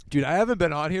Dude, I haven't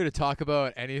been on here to talk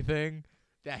about anything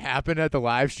that happened at the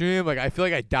live stream. Like, I feel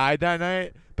like I died that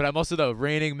night, but I'm also the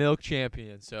reigning milk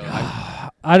champion. So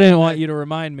I didn't want you to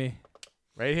remind me.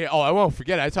 right here. Oh, I won't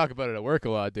forget. I talk about it at work a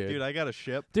lot, dude. Dude, I got a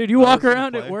ship. Dude, you walk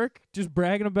around at work just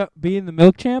bragging about being the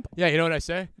milk champ? Yeah, you know what I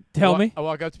say? Tell me. I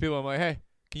walk up to people. I'm like, hey,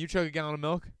 can you chug a gallon of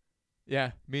milk?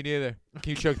 Yeah, me neither.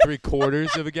 Can you chug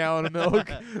 3/4 of a gallon of milk?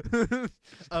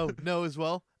 Oh, no, as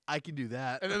well? I can do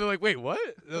that. And then they're like, wait, what?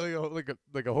 They're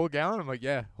like a whole gallon? I'm like,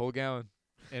 yeah, whole gallon.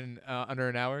 In under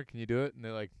an hour, can you do it? And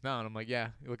they're like, no. And I'm like, yeah.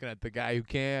 You're looking at the guy who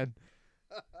can.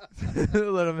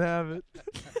 Let him have it.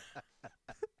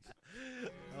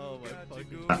 Oh, my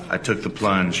fucking... I took the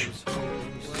plunge,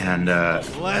 and I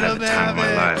had the time of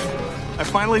my life. I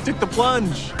finally took the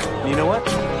plunge. And you know what?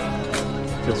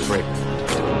 Feels great.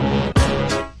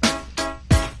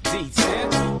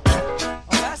 Oh,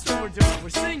 that's what we're doing. We're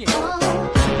singing.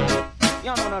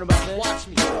 Y'all know nothing about this. Watch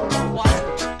me. Watch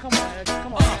me. Come on, Ed.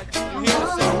 Come on, Ed. You hear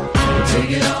us sing?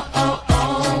 Take it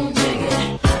on, dig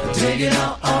it. Take it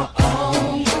on,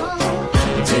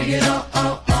 take it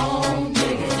on,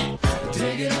 dig it.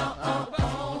 Take it on.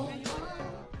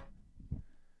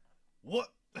 What?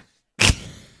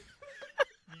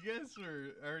 You guys were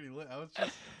already lit. I was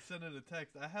just sending a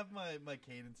text. I have my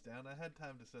cadence down. I had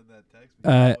time to send that text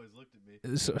because you always looked at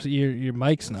me. So your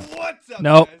mic's not. What's up,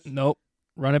 Nope, guys? nope.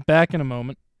 Run it back in a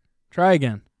moment. Try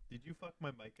again. Did you fuck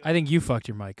my mic up? I think you fucked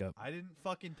your mic up. I didn't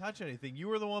fucking touch anything. You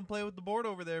were the one playing with the board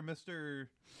over there, Mr.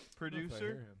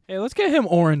 Producer. Hey, let's get him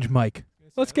orange mic.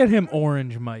 Let's get him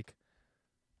orange mic.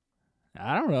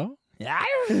 I don't know. I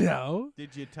don't know.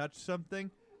 Did you touch something?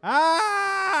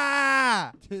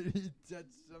 Ah! Did he touch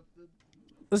something?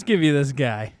 Let's give you this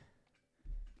guy.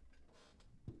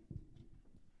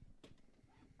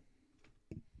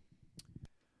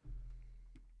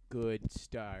 Good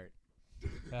start.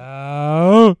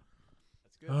 Oh.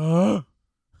 That's good.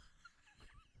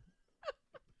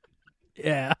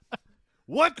 Yeah.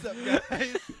 What's up,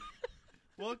 guys?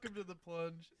 Welcome to The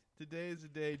Plunge. Today is the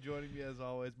day. Joining me, as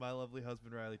always, my lovely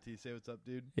husband, Riley T. Say what's up,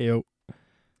 dude. Yo.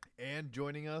 And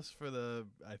joining us for the,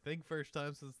 I think, first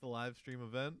time since the live stream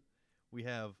event, we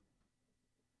have,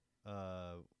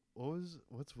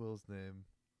 what's Will's name?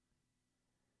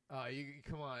 Oh, you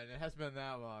come on! It hasn't been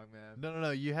that long, man.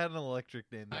 No. You had an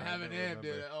electric name. I that have a don't name, dude.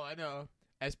 remember. Oh, I know.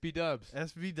 SB Dubs.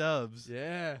 SB Dubs.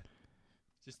 Yeah.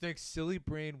 Just think, silly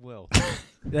brain Will.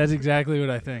 That's exactly what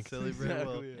I think. Silly Brand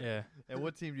Will. Yeah. And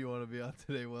what team do you want to be on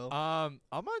today, Will? I'm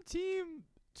on team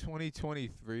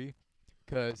 2023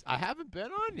 because I haven't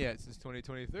been on yet since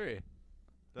 2023.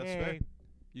 That's fair.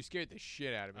 You scared the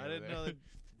shit out of me. I over didn't there. know that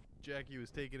Jackie was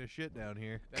taking a shit down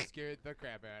here. That scared the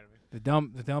crap out of me. The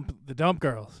dump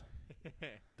girls.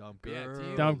 Dumb Yeah, girl.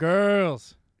 team- Dump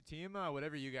girls. Team,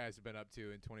 whatever you guys have been up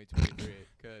to in 2023,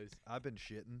 because I've been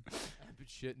shitting. I've been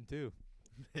shitting too.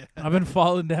 I've been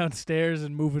falling downstairs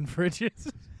and moving fridges.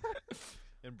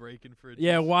 And breaking fridges.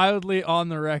 Yeah, wildly on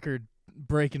the record,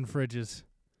 breaking fridges.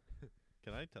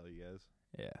 Can I tell you guys?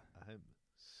 Yeah. I'm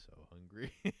so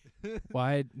hungry.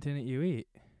 Why didn't you eat?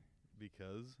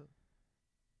 Because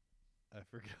I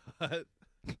forgot.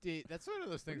 Dude, that's one of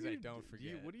those things I don't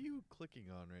forget. What are you clicking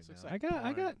on right Looks now? like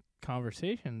I got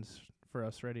conversations for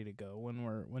us ready to go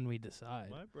when we decide.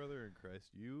 My brother in Christ,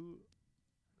 you...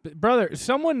 But brother,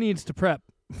 someone needs to prep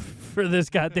for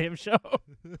this goddamn show. I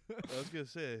was going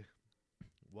to say,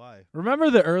 why?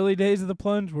 Remember the early days of the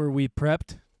plunge where we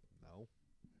prepped? No.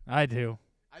 I do.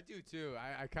 I do too.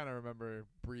 I kind of remember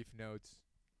brief notes,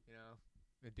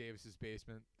 in Davis's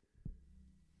basement.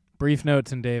 Brief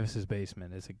notes in Davis's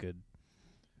basement is a good.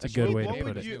 It's a good way to What put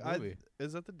would it. you- Good movie.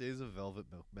 Is that the days of Velvet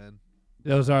Milkman?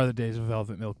 Those are the days of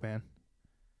Velvet Milkman.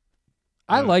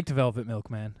 I Yeah. liked Velvet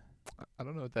Milkman. I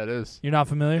don't know what that is. You're not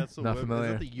familiar? That's the Not wom- familiar.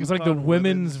 Is that the It was like the UConn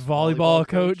women's volleyball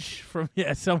coach from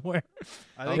somewhere.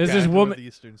 I think There's it's this woman-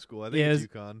 Northeastern school. I think Yeah, it's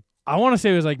it's- UConn. I want to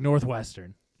say it was like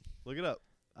Northwestern. Look it up.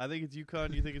 I think it's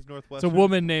UConn. You think it's It's Northwestern? a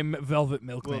woman named Velvet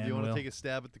Milkman. Will, do you want to Will. take a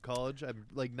stab at the college? I'm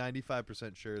like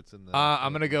 95% sure it's in the...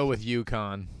 I'm gonna go with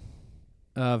UConn.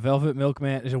 Velvet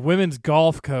Milkman is a women's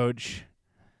golf coach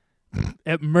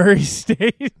at Murray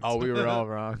State. Oh, we were all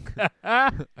wrong.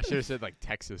 I should have said like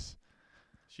Texas.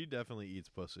 She definitely eats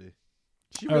pussy.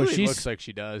 She Oh, really she's- looks like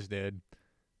she does, dude.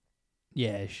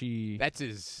 Yeah, she That's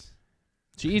his.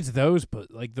 eats those, but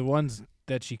like the ones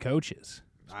that she coaches.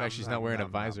 Respect she's not wearing a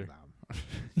visor.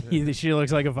 She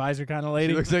looks like a visor kind of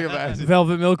lady. She looks like a visor.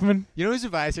 Velvet Milkman. You know who's a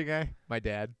visor guy? My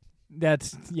dad.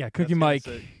 That's Cookie That's Mike.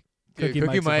 gonna say- Dude, Cookie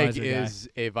Mike's a Mike visor guy. is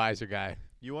a visor guy.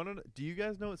 You want to? Do you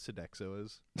guys know what Sodexo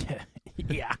is?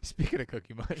 Yeah. Speaking of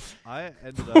Cookie Mike, I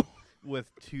ended up with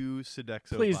 2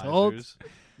 Sodexo Please visors. hold.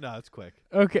 No, it's quick.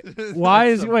 Okay. Why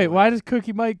is Some wait? point. Why does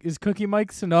Cookie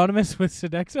Mike synonymous with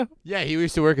Sodexo? Yeah, he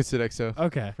used to work at Sodexo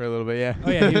Okay. for a little bit. Yeah. Oh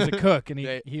yeah, he was a cook, and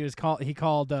Yeah. he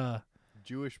called.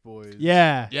 Jewish boys.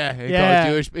 Yeah. Yeah, he Yeah.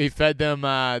 called Jewish. He fed them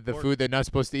the Pork. food they're not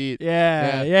supposed to eat.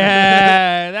 Yeah. Yeah.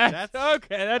 Yeah. That's That's-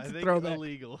 okay. That's I a think throwback.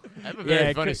 illegal. I have a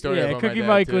very funny story yeah, about Cookie my dad,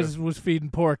 Mike too. was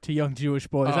feeding pork to young Jewish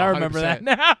boys. Oh, I remember that 100%.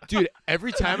 now. Dude,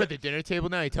 every time at the dinner table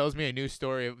now, he tells me a new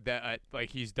story that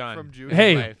like he's done From Jewish in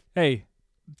Hey, life. hey,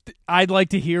 I'd like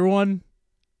to hear one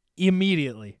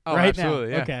immediately. Oh, right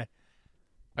absolutely, now. yeah. Okay,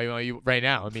 Oh, you want you right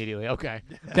now immediately? Okay,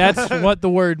 that's what the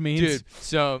word means. dude.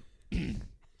 So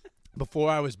before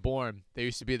I was born, there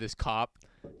used to be this cop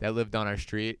that lived on our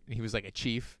street. And he was like a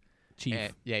chief. Chief.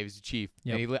 And, yeah, he was a chief.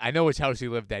 Yep. And I know which house he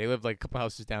lived at. He lived like a couple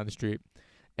houses down the street.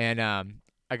 And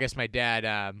I guess my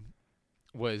dad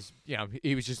was,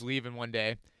 he was just leaving one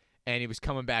day, and he was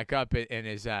coming back up, and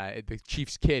his the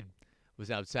chief's kid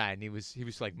was outside, and he was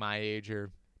like my age or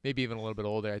maybe even a little bit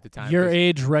older at the time. Your 'cause,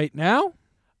 age right now?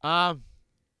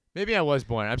 maybe I was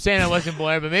born. I'm saying I wasn't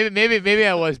born, but maybe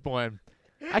I was born.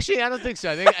 Actually, I don't think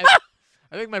so.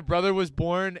 I think my brother was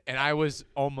born, and I was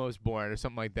almost born, or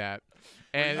something like that.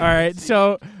 And All right.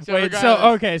 So So wait. So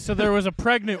regardless- okay. So there was a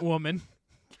pregnant woman.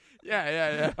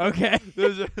 yeah. Okay.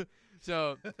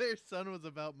 So Their son was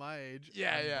about my age.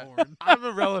 Yeah, I'm yeah. born. I'm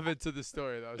irrelevant to the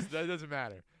story though, so that doesn't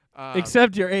matter.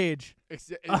 Except your age.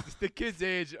 It's the kid's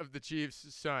age of the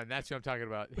chief's son. That's what I'm talking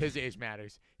about. His age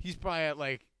matters. He's probably at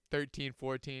like 13,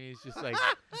 14. He's just like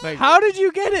How did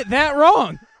you get it that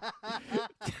wrong?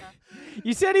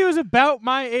 You said he was about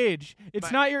my age.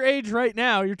 It's not your age right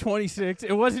now. You're 26.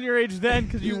 It wasn't your age then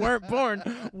because you weren't born.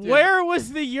 Where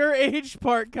was the your age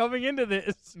part coming into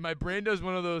this? my brain does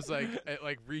one of those like it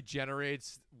like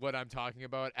regenerates what I'm talking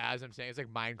about as I'm saying. It's like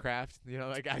Minecraft,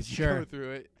 like as you Sure. go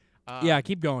through it. Yeah,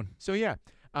 keep going. So yeah,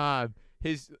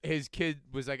 his kid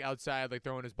was like outside, like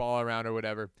throwing his ball around or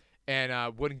whatever,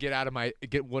 and wouldn't get out of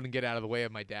the way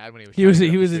of my dad when he was. He was trying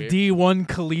to he get was up a the street. D1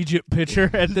 collegiate pitcher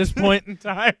at this point in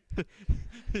time.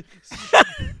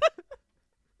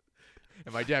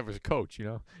 And my dad was a coach,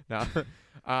 No.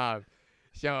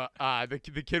 So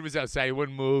the kid was outside. He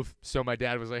wouldn't move. So my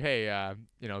dad was like, "Hey,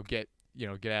 get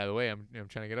out of the way. I'm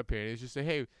trying to get up here." And he was just like,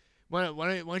 "Hey, why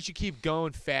don't you keep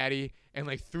going, fatty?" And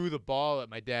like threw the ball at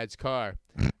my dad's car,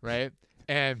 right?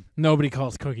 And Nobody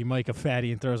calls Cookie Mike a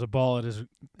fatty and throws a ball at his.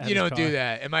 you don't do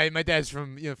that. And my dad's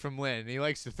from Lynn. And he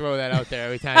likes to throw that out there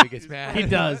every time he gets mad. He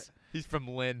does. He's from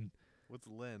Lynn, What's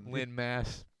Lynn?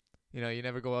 Mass. You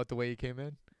never go out the way you came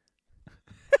in.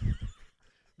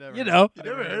 Never You heard- know.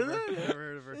 Never heard of her. that? Never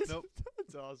heard of her. Nope.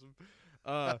 That's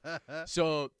awesome.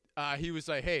 So he was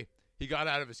like, hey, he got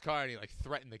out of his car and he like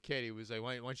threatened the kid. He was like,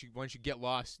 why don't you get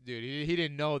lost, dude? He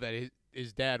didn't know that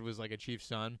his dad was like a chief's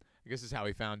son. I guess is how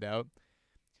he found out,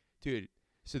 dude.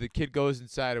 So the kid goes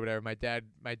inside or whatever. My dad,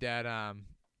 I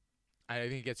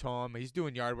think he gets home. He's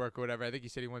doing yard work or whatever. I think he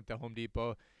said he went to Home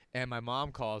Depot, and my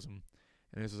mom calls him,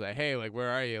 and it's like, hey, like where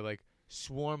are you? Like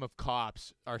swarm of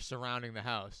cops are surrounding the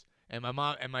house. And my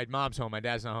mom's home. My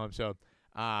dad's not home. So,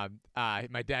 my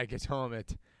dad gets home.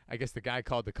 I guess the guy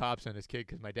called the cops on his kid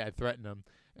because my dad threatened him.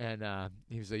 And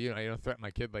he was like, you don't threaten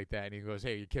my kid like that. And he goes,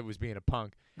 hey, your kid was being a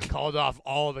punk. Called off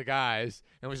all the guys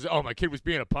and was like, oh, my kid was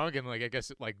being a punk. And like I guess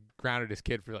it like grounded his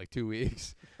kid for like 2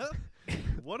 weeks.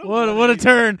 What a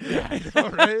turn. Yeah, I know,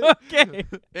 right? Okay.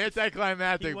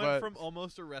 Anticlimactic, He went but from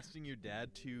almost arresting your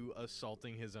dad to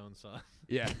assaulting his own son.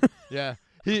 yeah.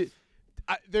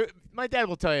 My dad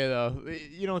will tell you though,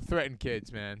 you don't threaten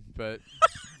kids, man. But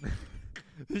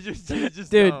you just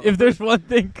Dude, don't. if there's one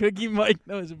thing Cookie Mike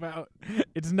knows about,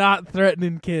 it's not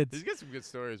threatening kids. He's got some good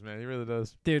stories, man. He really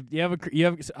does. Dude,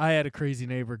 I had a crazy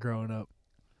neighbor growing up.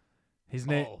 His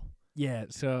name, Oh. yeah.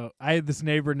 So I had this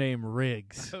neighbor named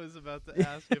Riggs. I was about to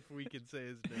ask if we could say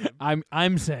his name.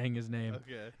 I'm saying his name.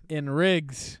 Okay. And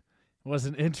Riggs was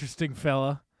an interesting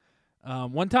fella.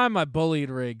 One time I bullied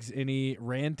Riggs, and he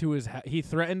ran to his he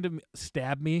threatened to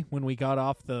stab me when we got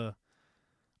off the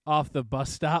bus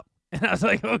stop. And I was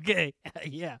like, okay,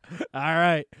 yeah, all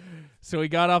right. So we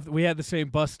got off. We had the same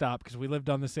bus stop because we lived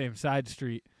on the same side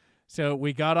street. So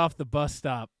we got off the bus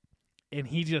stop, and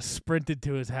he just sprinted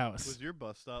to his house. Was your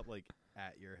bus stop like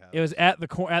at your house? It was at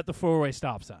the four-way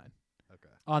stop sign Okay.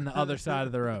 on the other side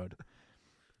of the road.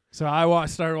 So I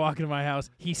started walking to my house.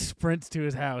 He sprints to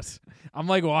his house. I'm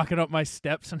like walking up my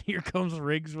steps, and here comes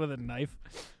Riggs with a knife.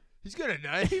 He's got a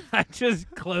knife. I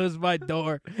just close my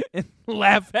door and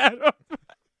laugh at him.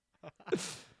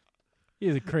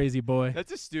 He's a crazy boy.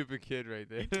 That's a stupid kid right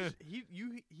there.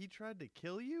 He tried to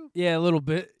kill you? Yeah, a little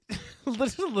bit.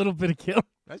 Just a little bit of kill.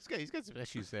 He's got some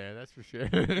issues there. That's for sure.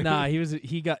 Nah,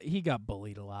 he got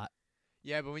bullied a lot.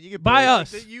 Yeah, but when you get By bullied,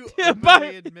 us. That you Yeah, by-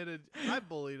 openly admitted I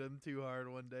bullied him too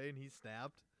hard one day and he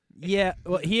snapped. Yeah,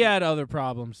 well, he had other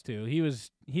problems too. He was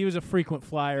a frequent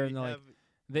flyer in Did he have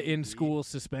the ED? in-school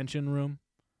suspension room.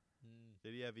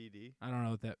 Did he have ED? I don't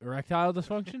know what that erectile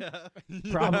dysfunction.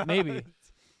 Yeah. Probably maybe.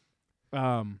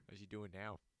 What's he doing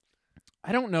now?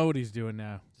 I don't know what he's doing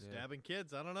now. Stabbing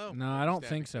kids. I don't know. No, I don't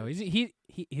Stabbing think so. kids.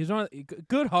 He's one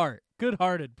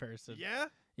good-hearted person. Yeah.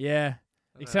 Yeah,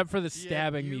 Okay. except for the Yeah,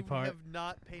 stabbing me you part. have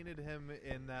not painted him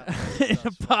in that In light a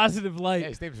thus far. positive light. Yeah,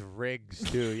 his name's Riggs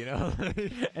too. You know.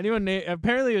 Anyone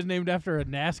apparently it was named after a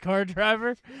NASCAR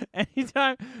driver.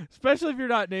 Anytime, especially if you're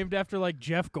not named after like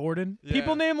Jeff Gordon. Yeah.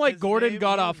 People named like His Gordon name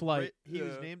got was off light. He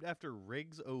was Yeah. named after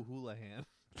Riggs O'Houlihan.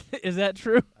 Is that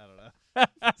true? I don't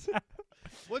know.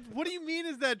 What do you mean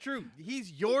is that true?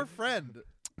 He's your friend.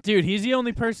 Dude, he's the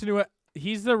only person who.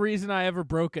 He's the reason I ever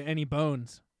broke any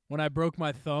bones. When I broke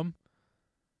my thumb.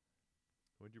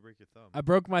 When'd you break your thumb? I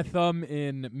broke my thumb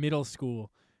in middle school.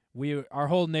 Our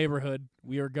whole neighborhood,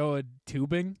 we were going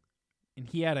tubing, and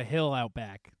he had a hill out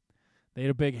back. They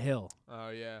had a big hill. Oh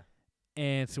yeah.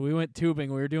 And so we went tubing.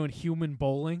 We were doing human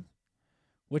bowling,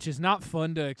 which is not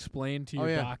fun to explain to Oh,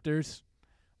 your yeah. doctors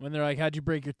when they're like, "How'd you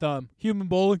break your thumb?" Human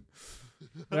bowling.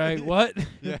 Right? What?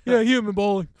 Yeah. Yeah, human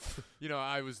bowling. You know,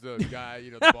 I was the guy. You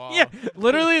know, the ball. Yeah,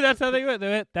 literally, that's how they went. They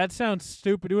went, that sounds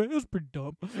stupid. He went, it was pretty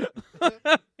dumb.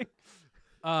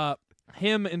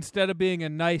 Him, instead of being a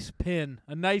nice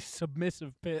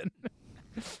submissive pin,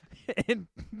 and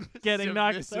getting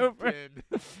knocked Submissive over,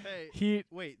 pin. Hey,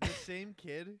 wait, the same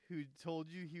kid who told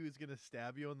you he was gonna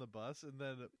stab you on the bus and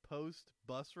then post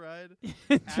bus ride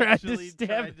tried to actually stab.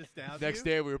 tried to stab Next you?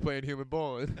 day we were playing human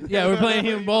bowling. Yeah, we're playing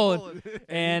human Human bowling. And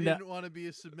And, he didn't want to be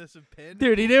a submissive pin.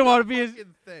 Dude, he didn't want to be a,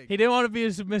 Fucking thing. he didn't want to be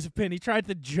a submissive pin. He tried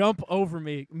to jump over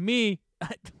me.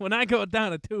 When I go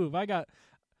down a tube,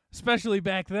 especially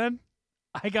back then,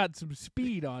 I got some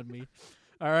speed on me.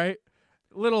 All right.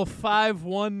 Little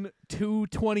 5'1",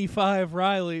 225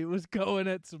 Riley was going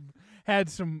at had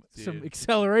some Dude.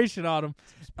 acceleration on him.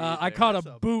 I there. caught a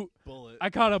That's a boot. bullet. I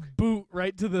caught a boot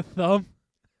right to the thumb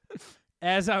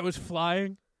as I was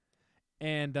flying.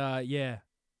 And yeah,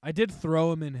 I did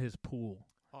throw him in his pool.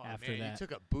 Oh, After man, that. you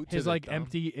took a boot to His the like thumb.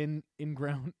 empty in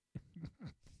ground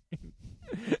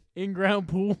in ground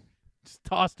pool. Just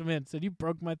tossed him in. Said, "You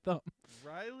broke my thumb."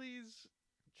 Riley's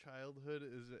childhood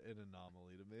is an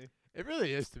anomaly to me. It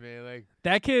really is to me. Like,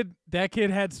 That kid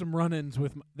had some run-ins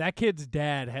with that kid's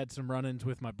dad had some run-ins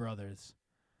with my brothers.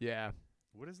 yeah.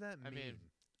 What does that I mean?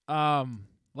 mean-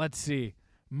 Let's see.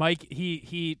 Mike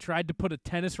he tried to put a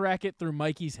tennis racket through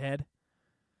Mikey's head.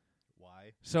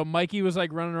 Why? So Mikey was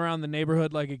like running around the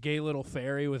neighborhood like a gay little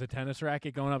fairy with a tennis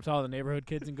racket, going up to all the neighborhood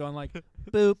kids and going like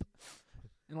boop,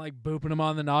 and like booping them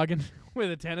on the noggin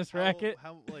with a tennis racket.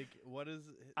 How like what is?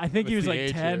 I think he What's was the like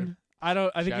age 10. here? I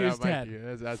think Shout he was out Mikey.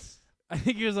 10. That's I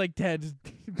think he was like 10, just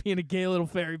being a gay little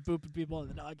fairy booping people on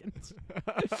the noggins.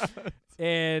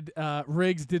 And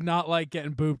Riggs did not like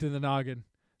getting booped in the noggin.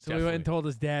 So we went and Definitely. told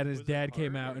his dad, and his Was it dad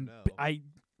came hard out. or And no?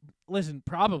 listen,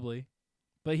 probably,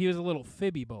 but he was a little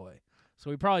fibby boy. So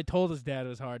we probably told his dad it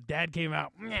was hard. Dad came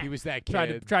out, he was that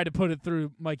kid. tried to put it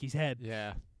through Mikey's head.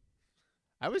 Yeah.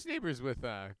 I was neighbors with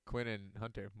Quinn and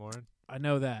Hunter Morin. I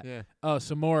know that. Yeah. Oh,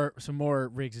 some more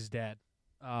Riggs' dad.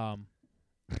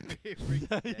 Riggs'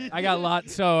 dad. I got a lot.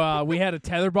 So we had a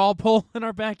tetherball pole in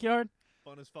our backyard.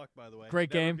 Fun as fuck, by the way.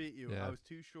 Great Never game. Beat you. Yeah. I was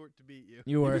too short to beat you.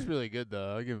 You He were was really good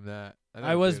though. I'll give him that. I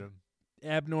never was- beat him.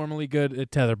 abnormally good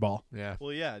at tetherball. Yeah.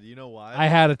 Well, yeah. Do you know why? I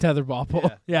had a tetherball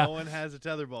pole. Yeah, No one has a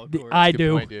tetherball D- court. I Good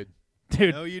do, point, dude.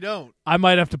 dude. No, you don't. I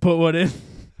might have to put one in,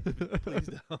 Please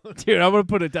don't. dude. I'm gonna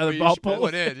put a Well, you tetherball should put pole.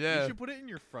 one in, You yeah. should put it in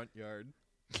your front yard.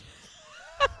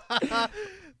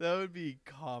 That would be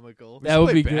comical. We That used to would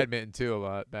play be good. badminton too a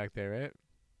lot back there, right?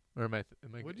 Or am I?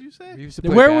 What'd you say? We used to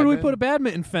play Where would we put a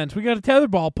badminton? badminton fence? We got a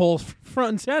tetherball pole front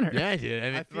and center. Yeah, I did. I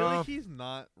mean, I feel like he's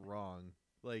not wrong.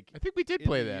 Like I think we did in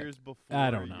play the that. years before I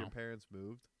don't your know. parents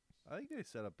moved. I think they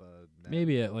set up a net.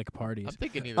 Maybe at like parties. I'm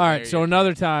thinking either All way right, or so you another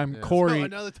can't. time, Yeah. Corey, No,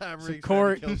 another time so Riggs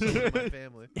Corey- tried to kill someone in my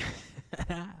family.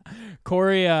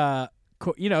 Corey,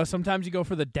 you know, sometimes you go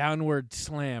for the downward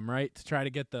slam, right, to try to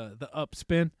get the up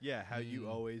spin. Yeah, how you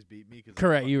always beat me. 'Cause I'm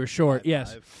Correct, you were fucking short,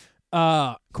 yes.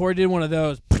 5'5". Corey did one of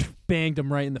those, banged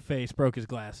him right in the face, broke his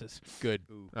glasses, Good.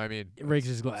 Ooh. I mean, rigs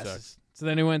his glasses. So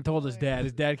then he went and told his dad.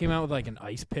 His dad came out with like an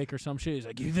ice pick or some shit. He's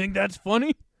like, "You think that's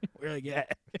funny?" We're like, "Yeah."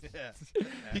 Yeah.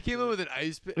 he came in with an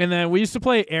ice pick. And then we used to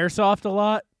play airsoft a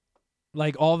lot,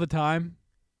 like all the time.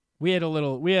 We had a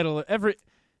little every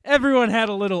Everyone had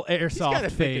a little He's gotta airsoft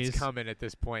think phase. it's coming at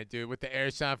this point, dude. With the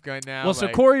airsoft gun now. Well, so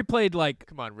like, Corey played like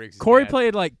come on, Riggs.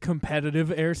 competitive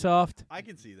airsoft. I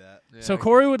can see that. Yeah, So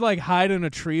Corey would like hide in a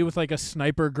tree with like a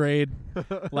sniper grade,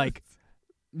 like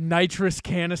nitrous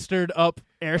canistered up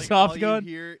airsoft all gun. You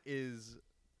hear is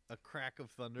a crack of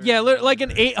thunder. Yeah, and then like an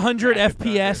there's 800 crack of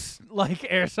FPS like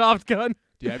airsoft gun,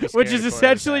 Dude, I'd be which scared is of Corey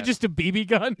essentially like just a BB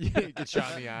gun. that. Yeah, get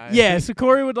shot in the eye. Yeah, so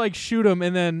Corey would like shoot him,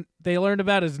 and then they learned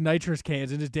about his nitrous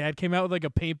cans, and his dad came out with like a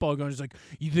paintball gun. He's like,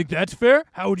 "You think that's fair?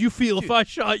 How would you feel if I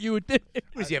shot you with this?"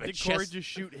 Does he have a Did Corey chest? just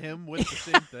shoot him with the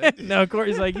same thing? No,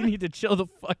 Corey's like, "You need to chill the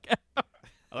fuck out."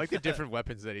 I like the different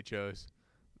weapons that he chose.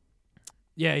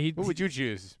 Yeah, he What would you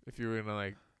choose if you were gonna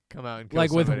like come out and kill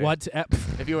like with somebody? what?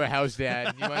 If you were a house dad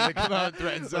and you wanted to come out and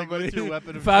threaten Like, somebody. what's your weapon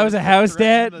of If I was choice a to house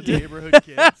threaten dad- the neighborhood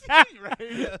kids?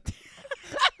 Right.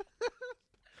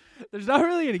 There's not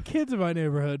really any kids in my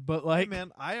neighborhood, but Hey, like,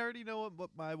 man, I already know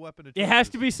what my weapon of choice it has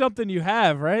is. to be something you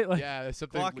have, right? Like, Yeah, there's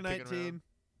something. Glock we're kicking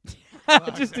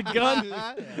 19. just a gun.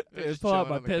 Yeah. They're Dude, just pull out chilling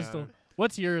my on the pistol. counter.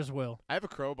 What's yours, Will? I have a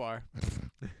crowbar.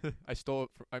 I stole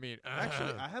it.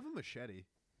 Actually, I have a machete.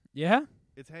 Yeah.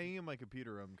 It's hanging in my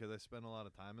computer room because I spend a lot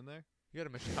of time in there. you got a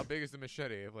machete. How big is the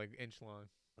machete? Like inch long.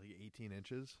 Like 18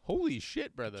 inches. Holy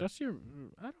shit, brother! Just your.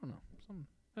 I don't know.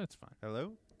 That's fine.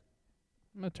 Hello?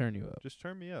 I'm gonna turn you up. Just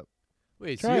turn me up.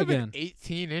 Wait, try so you have again. an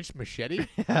 18-inch machete?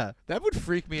 Yeah. That would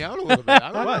freak me out a little bit.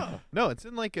 I don't What? know. No, it's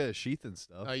in like a sheath and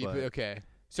stuff. Oh, but- okay.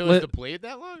 So Let- is the blade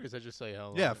that long, or is that just like how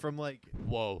long? yeah, from like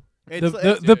Whoa.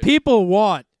 it's The people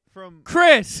want from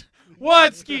Chris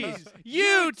Watsky's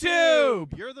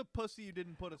YouTube. You're the pussy you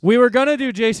didn't put us. We were gonna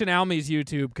do Jason Almey's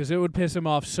YouTube because it would piss him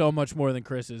off so much more than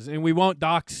Chris's, and we won't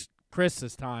dox Chris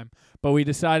this time. But we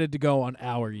decided to go on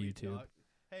our YouTube.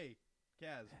 Hey,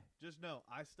 Kaz, just know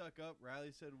I stuck up.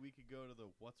 Riley said we could go to the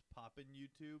What's Poppin'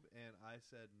 YouTube, and I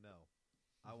said no.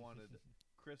 I wanted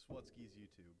Chris Watsky's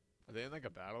YouTube. Are they in like a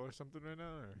battle or something right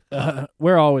now? Or?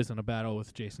 We're always in a battle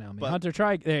with Jason Almey. But- Hunter,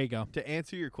 try. There you go. To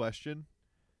answer your question,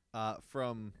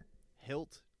 from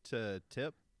hilt to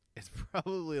tip, it's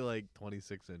probably like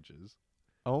 26 inches.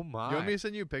 Oh my! You want me to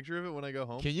send you a picture of it when I go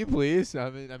home? Can you please?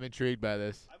 I'm intrigued by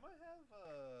this. I might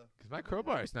have. Cause my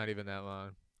crowbar is not even that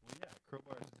long. Well, yeah,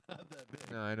 crowbar's not that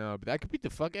big. No, I know, but I could beat the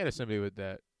fuck out of somebody with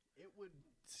that.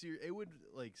 It would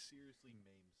like seriously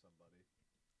maim somebody.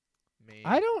 Man.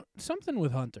 I don't. Something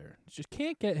with Hunter. Just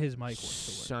can't get his mic to work.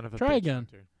 Son of a Try bitch, again.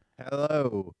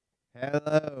 Hunter.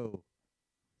 Hello.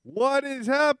 What is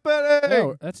happening?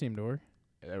 Oh, that seemed to work.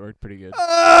 Yeah, that worked pretty good.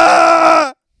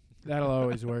 Ah! That'll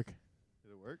always work.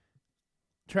 Did it work?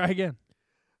 Try again.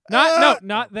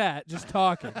 Not that. Just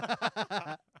talking.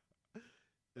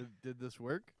 Did this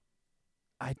work?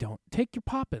 I don't. Take your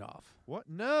poppet off. What?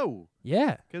 No,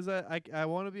 Yeah. because I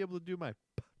want to be able to do my.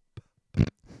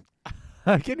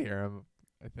 I can hear him.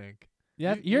 I think.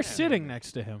 Yeah. You- You're yeah. sitting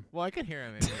next to him. Well, I can hear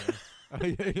him in here. I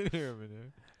can hear him in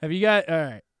here. Have you got? All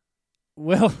right.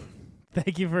 Will,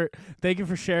 thank you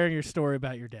for sharing your story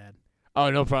about your dad. Oh,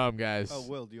 no problem, guys. Oh,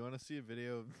 Will, do you want to see a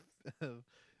video of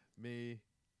me?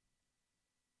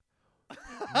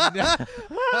 Was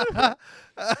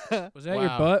that your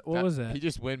Wow. butt? What was that? He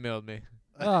just windmilled me.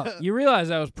 Oh, you realize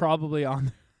I was probably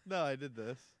on. No, I did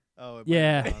this. Oh, it might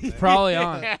Yeah, have been on there. probably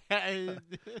on.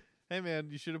 Hey, man,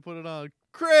 you should have put it on.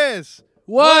 Chris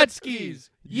Watsky's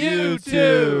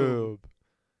YouTube.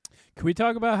 Can we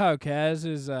talk about how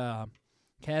Kaz's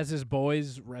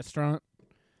boys restaurant,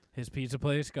 his pizza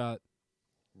place got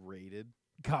Rated.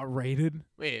 raided?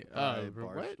 Wait, what?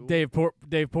 Barstool.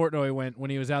 Dave Portnoy went when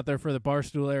he was out there for the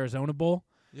Barstool Arizona Bowl,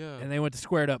 Yeah. and they went to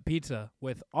Squared Up Pizza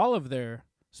with all of their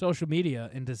social media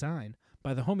and design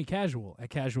by the homie Casual at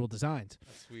Casual Designs.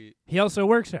 That's sweet. He also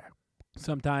works there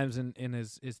sometimes and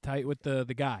is tight with the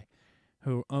guy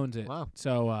who owns it. Wow.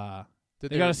 So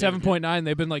Did they got a they were good? 7.9.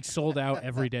 They've been like sold out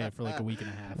every day for like a week and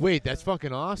a half. Wait, that's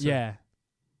fucking awesome. Yeah.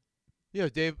 Yo,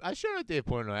 Dave. I shout out Dave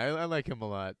Portnoy. I like him a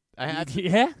lot.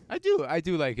 Yeah. I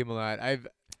do like him a lot.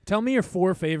 Tell me your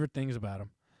 4 favorite things about him.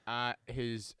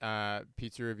 His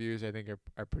pizza reviews I think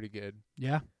are pretty good.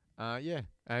 Yeah. Yeah.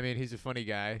 I mean, he's a funny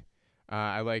guy.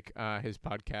 I like his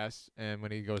podcast, and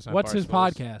when he goes on What's his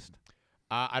Barstools- podcast?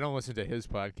 I don't listen to his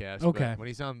podcast. Okay. But when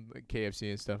he's on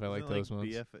KFC and stuff, I like Isn't it those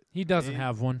ones. BF He doesn't Hey.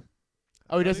 have one.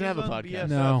 Oh, he No, doesn't have a on podcast. BFFs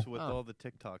No. With Oh. all the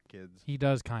TikTok kids. He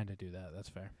does kind of do that. That's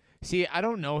fair. See, I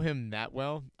don't know him that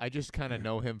well. I just kind of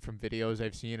know him from videos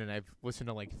I've seen, and I've listened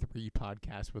to like 3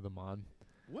 podcasts with him on.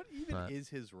 What even But- is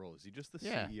his role? Is he just the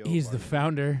Yeah. CEO? He's of the Barstool?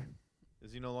 founder.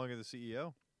 Is he no longer the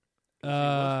CEO? 'Cause he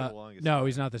was for the longest No, time.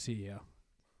 he's not the CEO.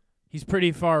 He's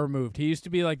pretty far removed. He used to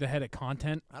be like the head of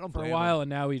content I don't for a blame while, him. and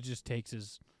now he just takes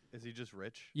his. Is he just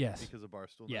rich? Yes. Because of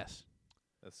Barstool? now? Yes.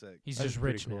 That's sick. He's That's just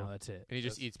pretty rich cool. now. That's it. And he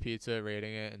just That's- eats pizza,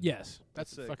 rating it. And Yes,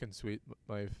 That's That's a sick. fucking sweet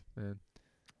life, man.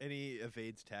 And he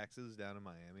evades taxes down in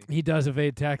Miami. he does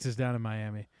evade taxes down in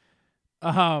Miami.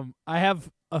 I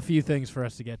have a few things for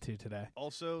us to get to today.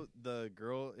 Also, the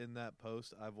girl in that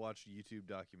post, I've watched YouTube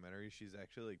documentary. She's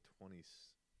actually like 20.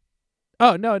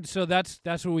 Oh no, so that's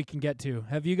what we can get to.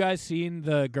 Have you guys seen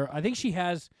the girl? I think she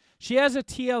has a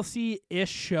TLC-ish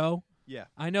show. Yeah.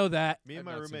 I know that. Me and I've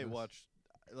my not seen roommate this. watched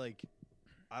like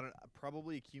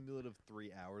probably a cumulative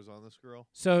 3 hours on this girl.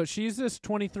 So she's this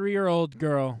 23-year-old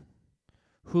girl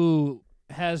who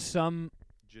has some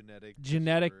Genetic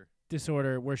disorder.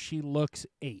 disorder where she looks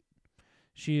 8.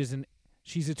 She's a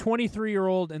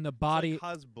 23-year-old in the body. It's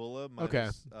like Hasbulla Okay.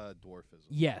 minus dwarfism.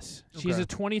 Yes, she's Okay. a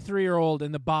 23-year-old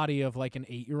in the body of like an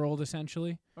 8-year-old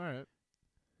essentially. All right.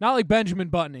 Not like Benjamin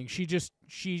Buttoning. She just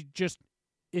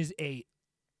is 8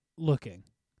 looking.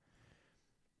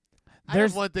 I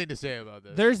have one thing to say about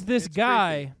this. There's this It's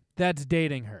guy creepy. that's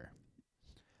dating her.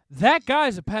 That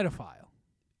guy's a pedophile.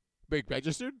 Big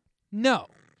registered? No,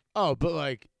 Oh, but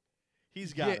like,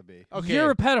 He's Yeah. got to be. okay.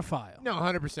 you're a pedophile. No,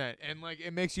 100%. And like,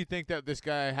 it makes you think that this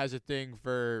guy has a thing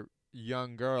for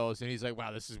young girls, and he's like,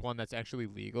 wow, this is one that's actually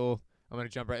legal. I'm gonna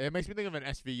jump right. It makes me think of an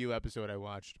SVU episode I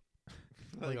watched.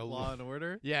 Like a Law and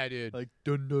Order. Yeah, dude. Like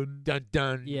dun dun. Dun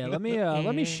dun. Yeah, let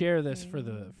me share this for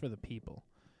the people.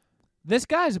 This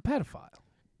guy's a pedophile.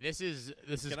 This is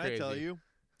Can crazy. I tell you?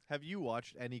 Have you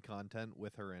watched any content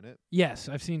with her in it? Yes,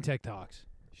 I've seen TikToks.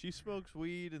 She smokes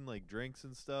weed and like drinks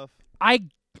and stuff.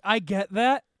 I get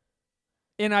that,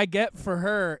 and I get for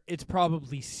her it's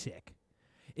probably sick.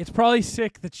 It's probably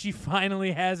sick that she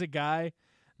finally has a guy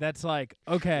that's like,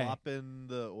 okay, Flopping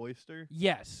the oyster.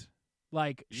 yes,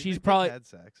 like You she's think they've probably had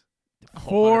sex.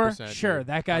 for 100%, sure. dude.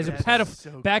 That guy's a That's pedophile.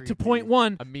 so Back to creepy. point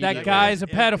one. Immediately. That guy's a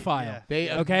Yeah, pedophile. yeah.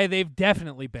 They Okay, they've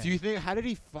definitely been. Do you think? How did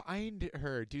he find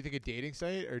her? Do you think a dating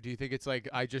site, or do you think it's like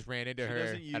I just ran into She her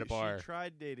doesn't at a use- bar? She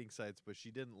tried dating sites, but she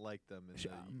didn't like them. In She-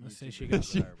 the I'm gonna say YouTube she videos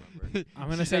got- that I remember. I'm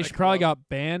gonna She's say at a she probably club. got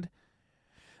banned.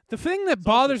 The thing that also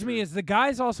bothers me true. is the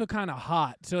guy's also kind of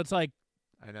hot, so it's like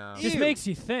I know. just Ew. makes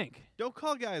you think, Don't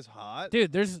call guys hot,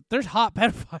 dude. There's hot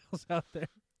pedophiles out there.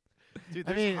 dude.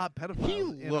 I There's mean, hot he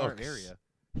pedophiles in our looks- area.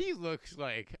 He looks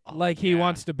like Like he yeah.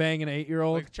 wants to bang an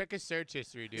 8-year-old. Like check his search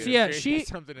history, dude. So I'm yeah, sure he's she- got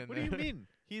something in What there. do you mean?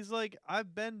 He's like,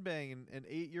 I've been banging an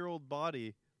 8-year-old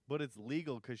body, but it's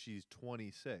legal because she's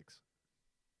 26.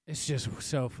 It's just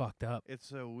so fucked up. It's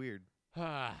so weird.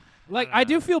 Like I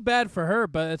do feel bad for her,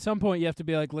 but at some point you have to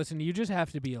be like, listen, you just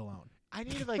have to be alone. I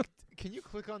need to like. Can you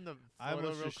click on the I photo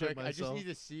almost real just shit quick? I just myself. need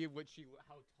to see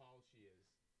how tall she is.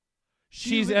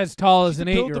 She's as tall as she's an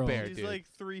a Build-A-Bear. 8-year-old. She's dude. like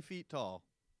 3 feet tall,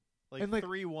 like And, like,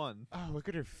 3'1". Oh, look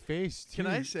at her face. Too. Can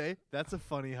I say that's a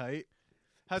funny height?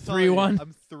 How tall 3'1"? are you?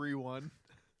 I'm 3'1".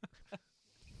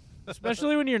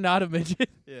 Especially when you're not a midget.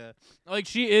 Yeah. Like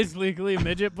she is legally a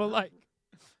midget, but like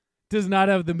does not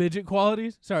have the midget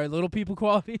qualities. Sorry, little people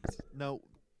qualities. No,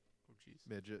 Oh, jeez.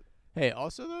 midget. Hey,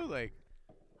 also though, like,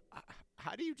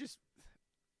 how do you just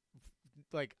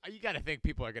like you got to think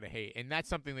people are gonna hate, and that's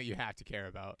something that you have to care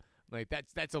about. Like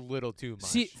that's a little too much.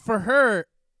 See, for her,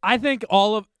 I think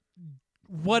all of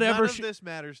whatever None of she this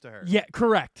matters to her. Yeah,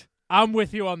 correct. I'm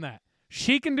with you on that.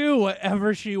 She can do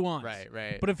whatever she wants.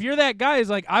 right. But if you're that guy who's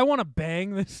like, I want to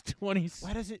bang this 20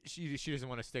 why doesn't she? She doesn't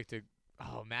want to stick to.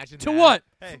 Oh, imagine to that. what?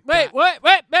 Hey, Wait.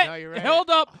 No, you're right. Hold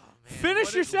up. Oh, man. Finish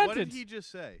what your did, What sentence. did he just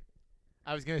say?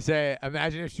 I was gonna say,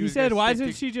 imagine if she He was said, gonna why stick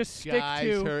doesn't to she just stick guys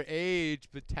to? her age?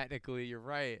 But technically, you're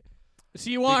right, So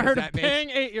you want her because to that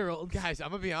makes- bang 8-year-olds? guys. I'm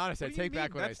gonna be honest. I What do you take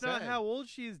back mean? what That's I said. not how old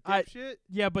she is, I- dipshit.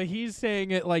 Yeah, but he's saying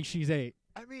it like she's 8.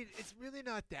 I mean, it's really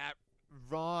not that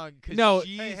wrong because No.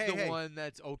 she's Hey, the hey. one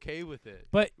that's okay with it.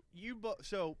 But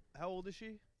So how old is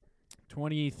she?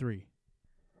 23.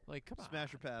 Like, come on,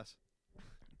 Smash or pass?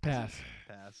 Pass.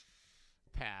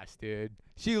 Pass. dude.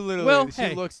 She literally, Well, she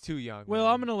hey. looks too young. Well,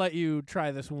 man. I'm going to let you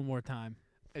try this one more time.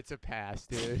 It's a pass,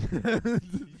 dude.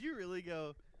 Did you really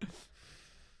go?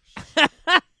 All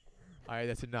right,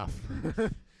 that's enough.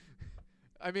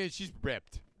 I mean, she's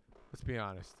ripped. Let's be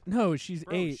honest. No, she's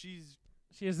Bro, 8. she's.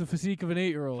 She has the physique of an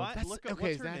 8-year-old. Fi- look up okay,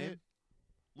 what's is her that name. it?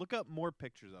 Look up more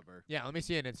pictures of her. Yeah, let me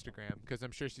see an Instagram because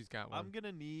I'm sure she's got one. I'm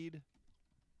gonna need.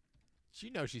 She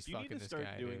knows she's You need fucking to this start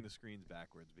guy, doing dude. the screens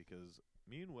backwards because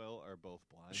me and Will are both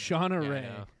blind. Shauna Yeah, I Ray.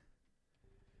 know.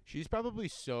 She's probably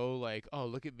so like, oh,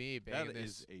 look at me That banging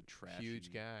is this a trashy.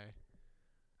 huge guy.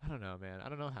 I don't know, man. I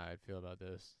don't know how I'd feel about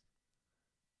this.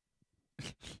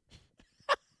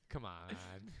 Come on.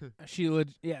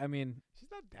 Yeah, I mean, She's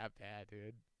not that bad,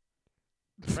 dude.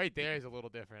 Right there is a little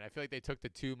different. I feel like they took the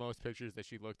two most pictures that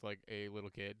she looked like a little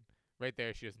kid. Right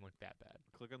there, she doesn't look that bad.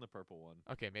 Click on the purple one.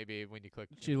 Okay, maybe when you click,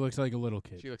 She looks like a little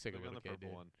kid. she looks like Click a on little the kid, purple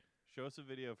dude. one. Show us a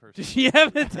video of her. Does she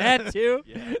have a tattoo?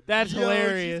 Yeah. That's Yo,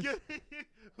 hilarious.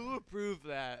 Who approved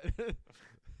that?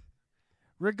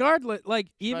 Regardless, like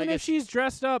even I if guess- she's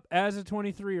dressed up as a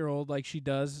 23-year-old, like she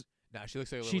does, Nah, she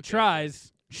looks like a little she kid.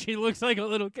 tries. She looks like a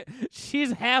little kid.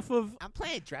 She's half of I'm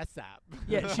playing dress up.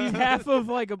 yeah. She's half of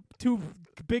like two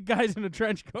big guys in a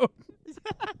trench coat.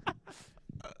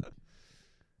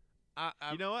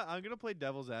 You know what? I'm gonna play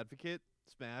devil's advocate.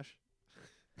 Smash.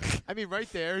 I mean,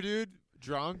 right there, dude.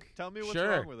 Drunk. Tell me what's Sure.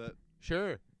 wrong with it.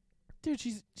 Sure. Dude,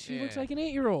 she looks Yeah. like an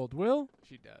 8-year-old. Will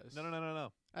She does. No.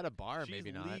 At a bar, She's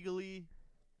maybe not. legally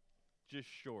just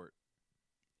short.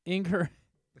 Incorrect.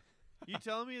 You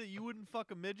telling me that you wouldn't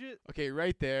fuck a midget? Okay,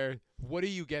 right there. What are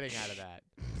you getting out of that?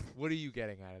 What are you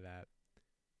getting out of that?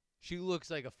 She looks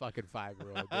like a fucking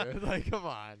 5-year-old, dude. Like, come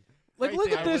on. Like, Right look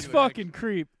there, at I this wouldn't fucking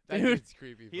creep, That dude. dude's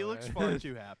creepy. He bro. looks far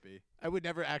too happy. I would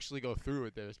never actually go through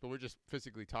with this, but we're just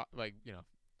physically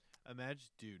Imagine,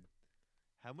 dude.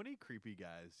 How many creepy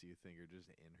guys do you think are just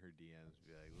in her DMs?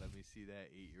 Be like, let me see that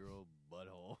 8-year-old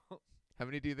butthole. How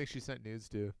many do you think she sent nudes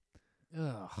to?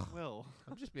 Ugh. Well,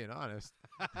 I'm just being honest.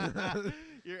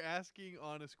 you're asking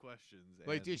honest questions.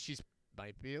 Like, and dude, she's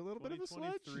might be a little bit of a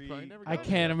slut. She probably never I got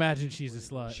can't any. imagine she's a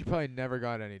slut. She probably never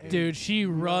got any. Dude, she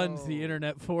runs the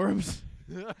internet forums.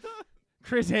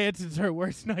 Chris Hansen's her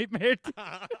worst nightmare.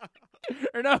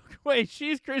 Or no, wait,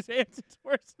 she's Chris Hansen's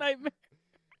worst nightmare.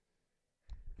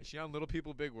 Is she on Little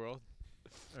People Big World?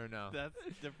 Or no? That's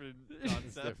different It's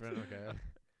concept. different. Okay.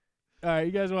 All right,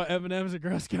 you guys want M&M's or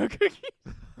Girl Scout cookies?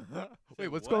 Wait,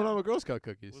 what's what? going on with Girl Scout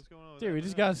cookies? What's going on with Dude, we that?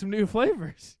 just got some new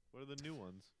flavors. What are the new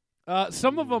ones?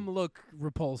 Some of them look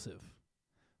repulsive.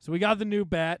 So we got the new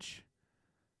batch,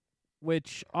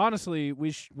 which honestly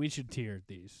we should tier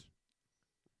these.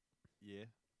 Yeah.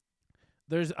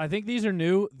 I think these are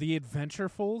new. The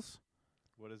Adventurefuls.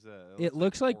 What is that? It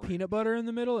looks like orange. peanut butter in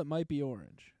the middle. It might be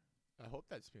orange. I hope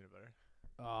that's peanut butter.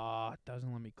 It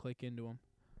doesn't let me click into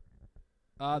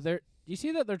them. You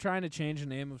see that they're trying to change the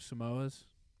name of Samoa's?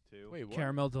 Too. Wait, what?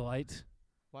 Caramel Delights.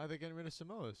 Why are they getting rid of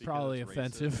Samoas? Because Probably it's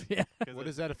offensive. racist. Yeah. 'Cause What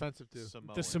it's is that offensive to?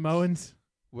 The Samoans.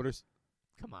 What is?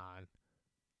 Come on.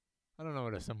 I don't know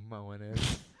what a Samoan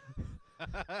is.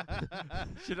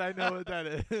 Should I know what that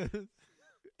is?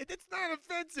 It's not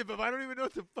offensive if I don't even know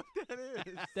what the fuck that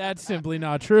is. That's simply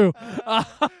not true. I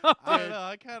don't know.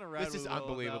 I kind of read This is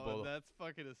unbelievable. That's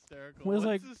fucking hysterical. Will's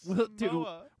What's like, a Will, dude,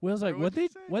 Samoa? Will's like, Or what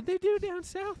what'd they you say? do down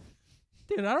south?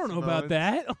 Dude, I don't know about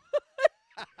Samoans.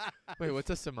 that. Wait, what's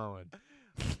a Samoan?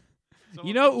 Someone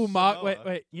You know from Umag. Wait, Samoa.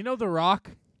 wait. You know The Rock?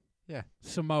 Yeah.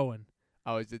 Samoan.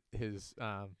 Oh, is it his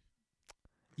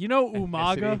You know ethnicity?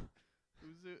 Umaga?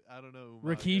 Who's it? I don't know.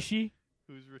 Umaga. Rikishi?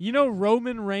 Who's Rikishi? You know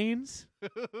Roman Reigns?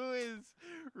 Who is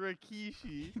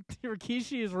Rikishi?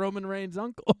 Rikishi is Roman Reigns'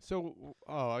 uncle. So,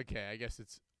 okay. I guess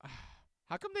it's.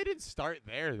 How come they didn't start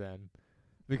there then?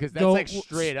 Because that's Go- like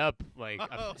straight up like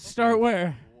Start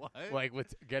where? What? like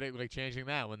with changing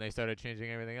that when they started changing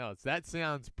everything else. That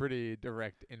sounds pretty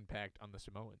direct impact on the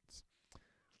Samoans.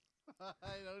 I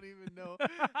don't even know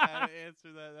how to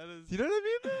answer that. That is. You know what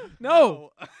I mean? No.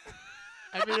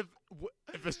 I mean,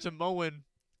 if a Samoan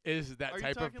is that Are you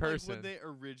type of talking person, like when they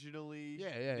originally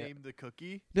Yeah. named the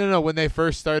cookie? no, when they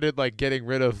first started like getting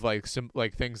rid of like some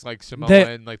like things like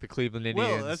Samoan, like the Cleveland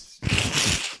Indians, Well,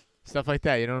 that's. stuff like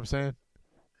that. You know what I'm saying?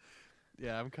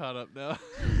 Yeah, I'm caught up now.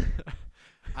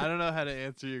 I don't know how to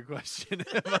answer your question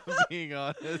if I'm being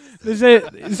honest.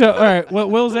 So, all right.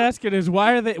 What Will's asking is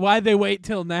why they wait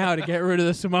till now to get rid of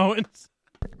the Samoans?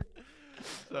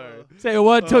 Sorry. Say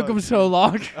what took them so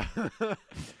long?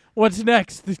 What's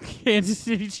next? The Kansas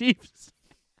City Chiefs.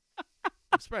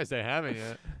 I'm surprised they haven't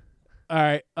yet. All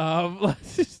right.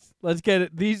 Let's get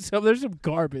it. There's some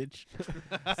garbage. Dude,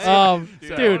 I want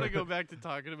to Dude, go back to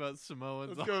talking about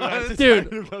Samoans. Let's go back to Dude,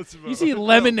 talking about Samoa. you see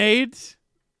lemonades?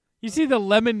 You see the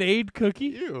lemonade cookie?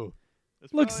 Ew.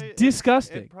 It's Looks probably-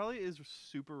 disgusting. It probably is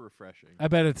super refreshing. I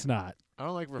bet it's not. I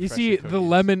don't like You refreshing see the cookies.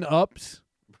 lemon ups?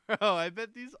 Bro, I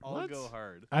bet these all What? go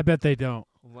hard. I bet they don't.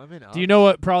 Lemon Do you know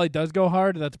what probably does go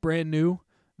hard? That's brand new.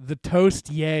 The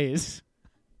toast yays.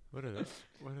 What are those?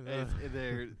 What are It's-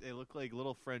 those? they look like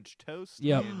little French toast.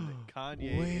 Yep. And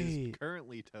Kanye Wait. is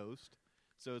currently toast.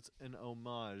 So it's an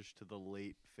homage to the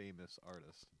late famous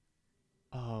artist.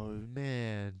 Oh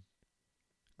man,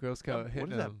 Girl Scout What hitting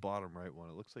is 'em. that bottom right one?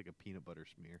 It looks like a peanut butter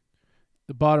smear.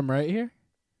 The bottom right here?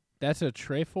 That's a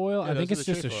trefoil? Yeah, I think those are it's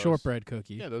the just a trefoils. shortbread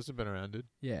cookie. Yeah, those have been around, dude.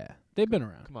 Yeah, they've been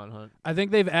around. Come on, Hunt. I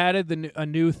think they've added a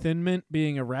new Thin Mint,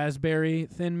 being a raspberry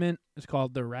Thin Mint. It's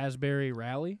called the Raspberry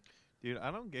Rally. Dude,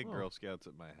 I don't get Oh. Girl Scouts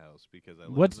at my house because I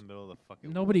live What's- in the middle of the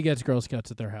fucking Nobody woods. gets Girl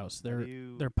Scouts at their house. How They're do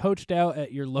you- they're poached out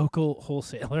at your local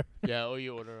wholesaler. Yeah, or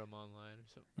you order them online or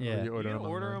something. Yeah. Or you You order can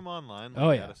them order online. them online. Oh,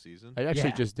 like, yeah. out of season. I actually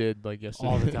Yeah. just did like yesterday.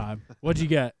 all the time. What'd you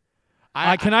get?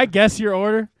 Can I guess your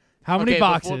order? How many Okay,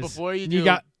 boxes? before you you do,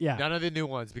 got? Yeah. None of the new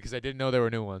ones because I didn't know there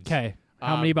were new ones. Okay.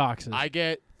 How Um, many boxes? I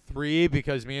get 3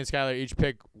 because me and Skylar each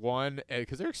pick one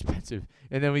because they're expensive,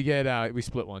 and then we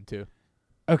split one too.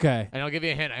 Okay. And I'll give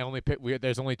you a hint. I only pick.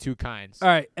 There's only 2 kinds. All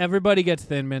right. Everybody gets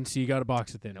Thin Mints, so you got a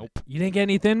box of Thin Mint. Nope. You didn't get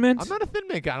any Thin Mints? I'm not a Thin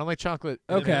Mint guy. I don't like chocolate.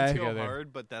 and Okay. mint It's go together.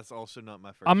 hard, but that's also not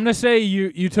my first. I'm gonna say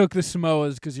you took the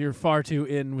Samoas because you're far too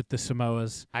in with the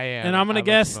Samoas, I am. and I'm gonna I love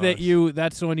guess that Samoas.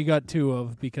 that's the one you got 2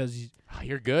 of because Oh,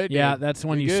 you're good. yeah, dude. that's the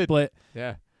one You're you good. split,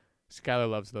 Yeah. Skylar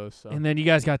loves those. So. and then you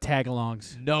guys got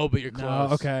tag-alongs. No, but you're close.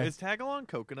 No, okay. Is Tagalong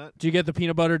coconut? Did you get the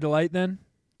peanut butter delight then?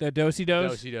 The Dosey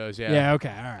Dos? Do-si-dos, yeah. Yeah. Okay.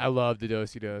 All I right. love the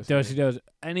do-si-dos. Dosey Dos.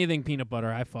 Anything peanut butter,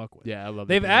 I fuck with. Yeah, I love.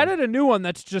 They've the added a new one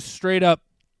that's just straight up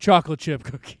chocolate chip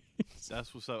cookie.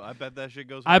 That's what's up. I bet that shit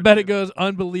goes. I hard, bet too. it goes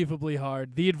unbelievably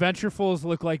hard. The Adventurefuls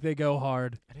look like they go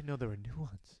hard. I didn't know there were new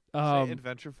ones. Say Um,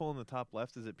 Adventureful in the top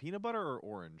left. Is it peanut butter or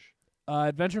orange?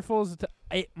 Adventurefuls,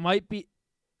 it might be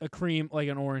a cream, like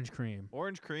an orange cream.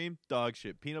 Orange cream, dog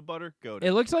shit. Peanut butter, goat.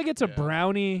 It looks like it's a Yeah.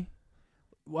 brownie.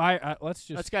 Why? Let's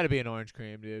just. That's got to be an orange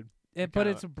cream, dude. But kinda-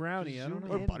 it's a brownie. I don't zoom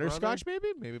know. Or in, butterscotch, maybe?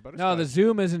 Maybe butterscotch. No, the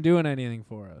Zoom isn't doing anything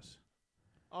for us.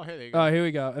 Oh, here you go. Oh, here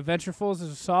we go. Adventurefuls is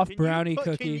a soft brownie Can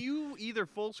cookie, you either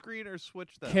full screen or switch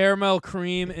that? caramel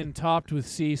cream, and topped with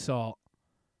sea salt.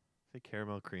 Say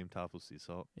caramel cream topped with sea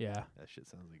salt. Yeah. That shit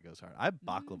sounds like it goes hard. I have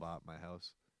baklava at my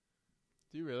house.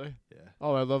 Do you really? Yeah.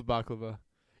 Oh, I love baklava.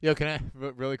 Yo, can I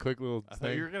really quick little I thought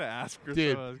thing? you were gonna ask for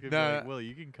Dude, some. I was gonna no, be like, no. Will,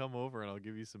 you can come over and I'll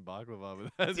give you some baklava,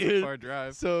 but that's Dude, a far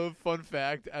drive. So, fun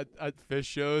fact, at fish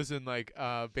shows and like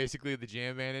basically the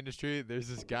jam man industry, there's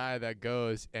this guy that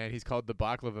goes and he's called the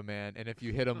baklava man, and if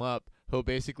you hit him up, he'll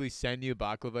basically send you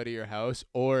baklava to your house,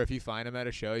 or if you find him at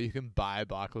a show, you can buy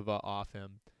baklava off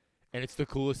him. And it's the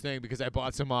coolest thing because I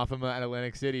bought some off him at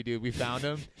Atlantic City, dude. We found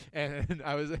him, and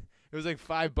it was like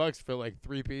 $5 for like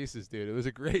 3 pieces, dude. It was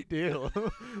a great deal.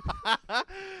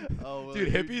 Oh, well,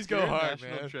 Dude, hippies go your hard,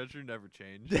 national man. treasure never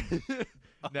changed.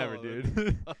 Never, Oh, dude.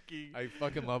 that's fucking- I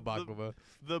fucking love baklava.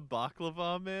 The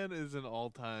baklava man is an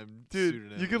all-time Dude,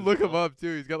 pseudonym you can as look him well. up,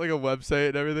 too. He's got like a website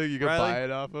and everything you can Riley? buy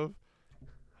it off of.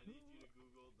 I need you to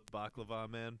Google the baklava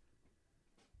man.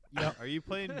 Yep. Are you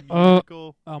playing Uh,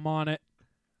 musical? I'm on it.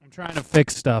 I'm trying to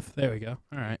fix stuff. There we go.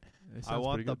 All right. I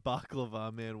want the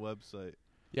baklava man website.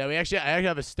 Yeah, I actually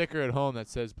have a sticker at home that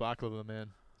says baklava man.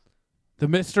 The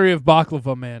mystery of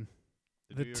baklava man.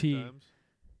 The The New York T. Times?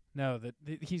 No,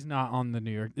 he's not on the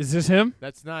New York. Is this him?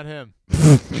 That's not him.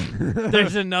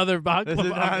 There's another This is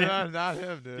baklava man. not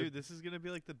him, dude. Dude, this is gonna be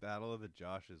like the battle of the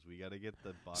Joshes. We gotta get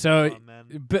the baklava So, man.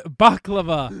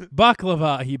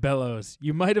 Baklava, he bellows.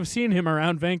 You might have seen him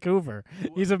around Vancouver.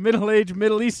 He's a middle-aged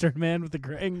Middle Eastern man with a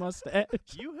graying mustache.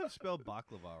 You have spelled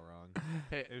baklava wrong.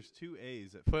 Hey, There's 2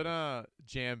 A's. At put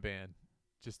jam band.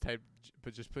 Just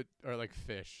put or like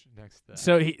fish next to that.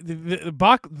 So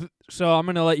so I'm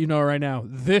gonna let you know right now.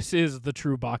 This is the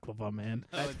true baklava man.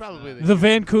 That's it's probably not. The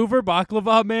Vancouver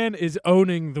baklava man is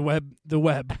owning the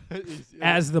web He's-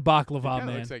 as the he baklava kinda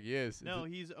man. looks like he is. No,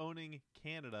 he's owning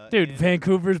Canada. Dude, and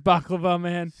Vancouver's baklava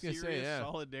man. gonna Serious say, yeah.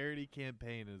 Solidarity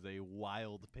Campaign is a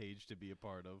wild page to be a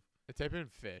part of. Type in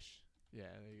fish. Yeah,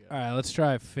 there you go. All right, let's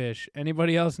try fish.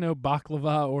 Anybody else know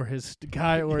baklava or his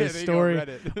guy or Yeah, his there you go, story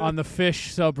Reddit. on the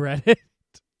fish subreddit?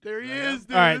 There he Yeah. is,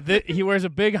 dude. All right, he wears a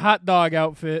big hot dog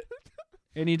outfit,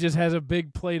 and he just has a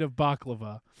big plate of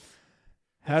baklava.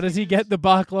 How does he get the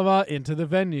baklava into the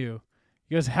venue?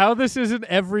 He goes, how this isn't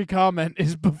every comment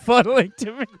is befuddling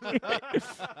to me.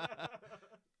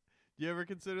 You ever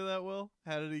consider that, Will?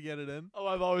 How did he get it in? Oh,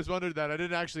 I've always wondered that. I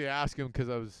didn't actually ask him because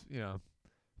I was,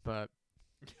 but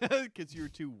Because you were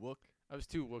too wook. I was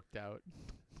too wooked out.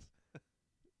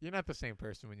 You're not the same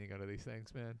person when you go to these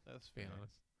things, man. That's Be fair.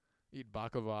 honest. Eat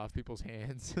baklava off people's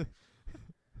hands.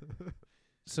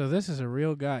 So this is a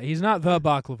real guy. He's not the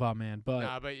baklava man, but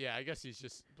Nah, but yeah, I guess he's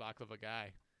just baklava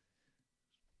guy.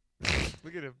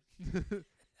 Look at him.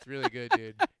 It's really good,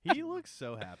 dude. He looks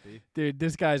so happy. dude,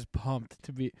 this guy's pumped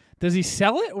to be. Does he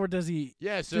sell it or does he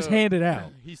Yeah, so just hand it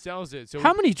out? he sells it. So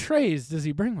How many trays does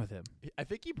he bring with him? I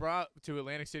think he brought to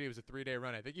Atlantic City. It was a 3-day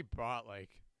run. I think he brought like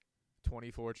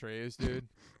 24 trays, dude.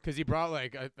 Because he brought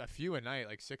like a few a night,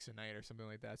 like 6 a night or something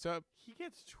like that. So He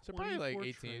gets So probably, 24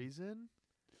 like, 18. trays in.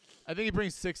 I think he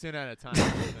brings 6 in at a time. or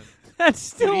something. That's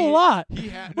still Dude, a lot. He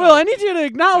had Well, I need you to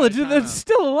acknowledge that time that's out.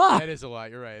 still a lot. That is a lot.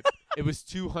 You're right. It was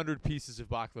 200 pieces of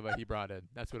baklava he brought in.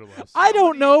 That's what it was. I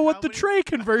don't know how what the many- tray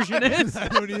conversion is. I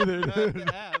don't either, Have dude.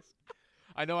 to ask.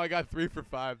 I know I got 3 for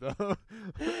 $5 though.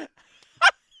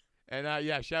 And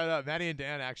yeah, shout out Maddie and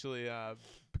Dan actually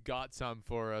got some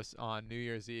for us on New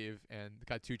Year's Eve and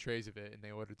got 2 trays of it, and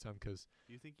they ordered some because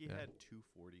Do you think he Yeah. had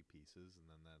 240 pieces, and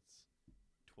then that's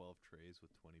 12 trays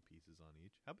with 20 pieces on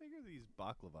each? How big are these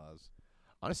baklavas?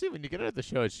 honestly, when you get it at the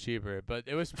show, it's cheaper. But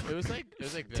it was like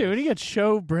this. Dude, when you get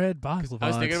showbread baklava, I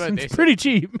was thinking about it's this. pretty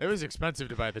cheap. It was expensive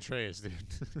to buy the trays, dude.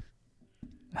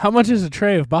 How much is a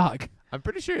tray of bak? I'm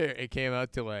pretty sure it came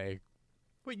out to like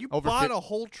Wait, you Over bought fif- a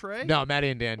whole tray? no, Maddie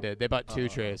and Dan did. They bought 2 Oh.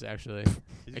 trays actually. Is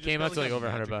it just came got out to, like, a over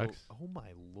 $100 magical- bucks. Oh my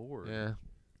lord! Yeah,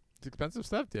 it's expensive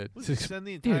stuff, dude. What, It's you ex- send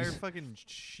the dude, entire it's- fucking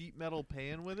sheet metal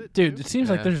pan with it, Dude, too? it seems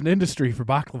like Yeah. there's an industry for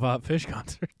baklava at fish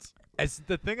concerts. It's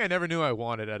the thing I never knew I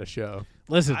wanted at a show.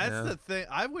 Listen, That's Yeah. the thing.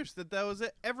 I wish that was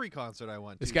at every concert I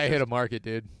went to. This guy hit a market,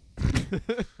 dude.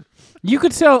 you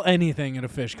could sell anything at a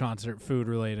fish concert, food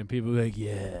related, and people would be like,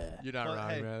 yeah. You're not Well, wrong,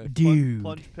 hey, man. Dude.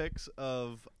 Plunge pics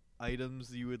of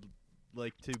items you would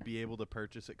like to be able to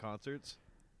purchase at concerts.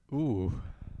 Ooh.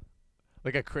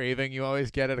 Like a craving you always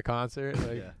get at a concert.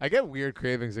 Like, Yeah. I get weird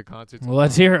cravings at concerts. Well,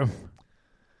 let's hear him.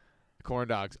 Corn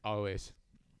dogs, always.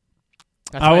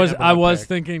 That's I my was number I one was pick.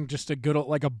 thinking just a good old,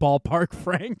 like a ballpark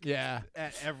Frank. Yeah.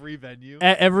 At every venue.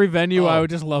 At every venue, I Oh. would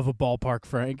just love a ballpark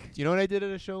Frank. Do you know what I did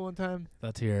at a show one time?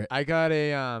 Let's hear it. I got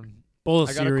a Bowl of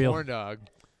I got cereal. a corn dog.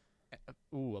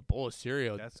 Ooh, a bowl of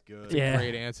cereal. That's good. Yeah.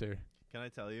 Great answer. Can I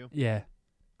tell you? Yeah,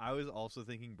 I was also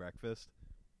thinking breakfast.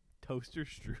 Toaster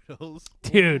strudels.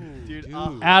 dude. Ooh, Dude,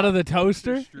 Out of the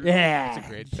toaster. strudel. Yeah, That's a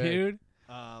great pick. dude.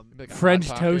 Like a Hot French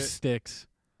Pocket. toast sticks.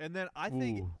 And then I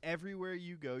think Ooh. everywhere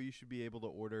you go, you should be able to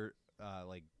order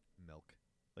like milk,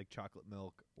 like chocolate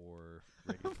milk or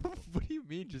regular milk. What do you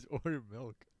mean? Just order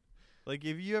milk? Like,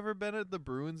 if you ever been at the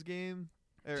Bruins game,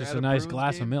 or Just at a nice Bruins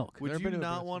glass game, of milk. would Never you been to a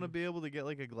not Bruins want to game. be able to get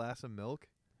like a glass of milk,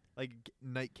 like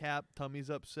nightcap, tummy's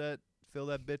upset, fill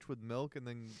that bitch with milk, and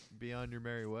then be on your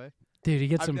merry way? Dude, you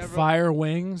get I've some never- fire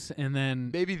wings, and then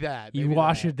Maybe that. you maybe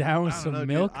wash that. it down with I don't some know, dude.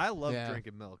 milk. I love Yeah.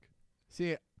 drinking milk.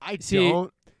 See, I See,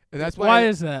 don't. And that's why. Why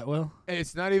is that, Will?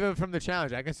 it's not even from the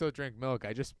challenge. I can still drink milk.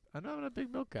 I'm not a big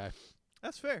milk guy.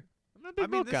 That's fair. I'm not a big I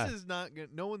mean, milk this guy. is not.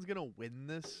 No one's gonna win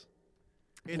this.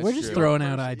 It's We're just true. throwing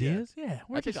out Yeah. ideas. Yeah,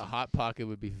 we're I think just. a hot pocket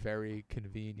would be very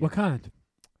convenient. What kind?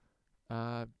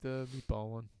 The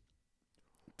meatball one.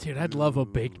 Dude, I'd love a Ooh.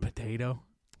 baked potato.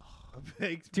 A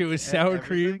baked Dude, with e- sour everything?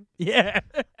 cream. Yeah.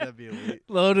 That'd be elite,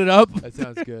 Load it up. That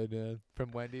sounds good, man.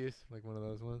 From Wendy's, like one of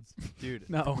those ones. dude.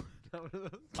 No, Not one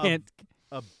of those. can't.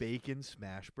 A bacon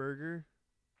smash burger.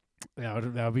 That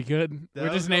would be good. That We're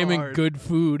would just go naming hard. good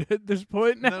food at this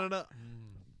point now. No.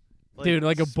 Dude,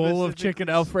 like a bowl of chicken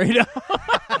specifically Alfredo.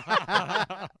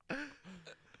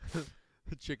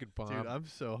 Chicken palm. Dude, I'm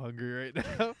so hungry right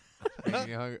now. Making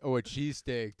me hungry. Oh, a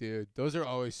cheesesteak, dude. Those are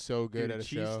always so good Dude, at a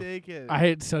show. cheesesteak. And, I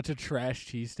ate such a trash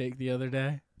cheesesteak the other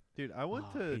day. dude, I went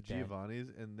Oh, I to hate that. Giovanni's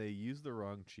and they used the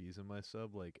wrong cheese in my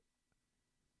sub like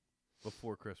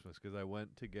before Christmas because I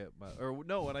went to get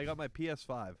when I got my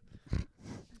PS5,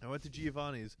 I went to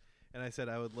Giovanni's and I said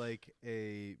I would like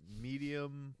a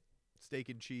medium steak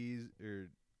and cheese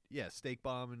steak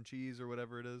bomb and cheese or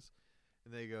whatever it is,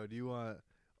 and they go, "Do you want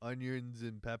onions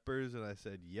and peppers?" And I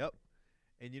said, "Yep."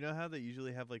 And you know how they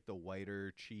usually have like the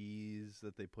whiter cheese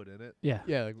that they put in it? Yeah.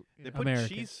 Yeah, like They put American.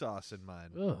 cheese sauce in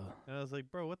mine, Ugh. and I was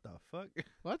like, "Bro, what the fuck?"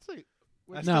 well, that's like.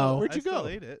 I No. still- Where'd I you still go?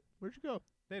 ate it. Where'd you go?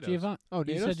 NATO's. Giovanni. Oh, You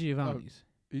Nato's? said Giovanni's.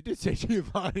 You did say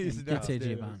Giovanni's. You now. did say Nato's.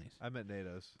 Giovanni's. I meant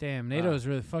NATO's. Damn, NATO's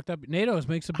really fucked up. NATO's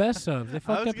makes the best subs. They I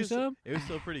fucked was up your gonna sub? say- It was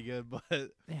still pretty good, but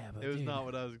Yeah, but it was dude. not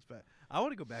what I was expecting. I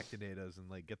want to go back to NATO's and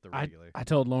like get the regular. I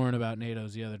told Lauren about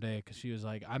NATO's the other day because she was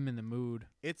like, I'm in the mood.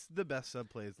 It's the best sub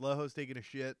plays. Loho's taking a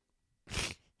shit.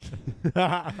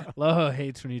 Loho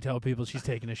hates when you tell people she's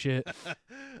taking a shit.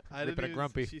 I Ripping didn't a even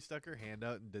grumpy. She stuck her hand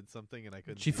out and did something, and I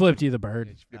couldn't. She see flipped it. you the Yeah,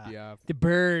 bird. she flipped you off. The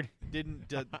bird. Didn't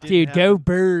Dude, have go the-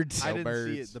 birds. I Go didn't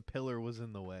see birds. it. The pillar was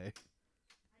in the way.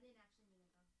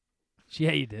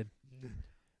 Yeah, you did.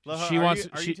 Loho, She are wants-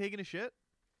 You, are she- you taking a shit?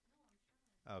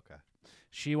 Okay.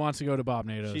 She wants to go to Bob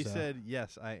NATO's. She though. said,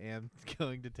 "Yes, I am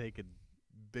going to take a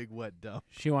big wet dump."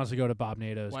 She wants to go to Bob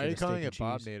NATO's. Why get are a you calling steak it and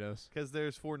Bob cheese. NATO's? Because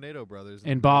there's 4 NATO brothers.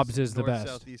 And there's Bob's is the north, best.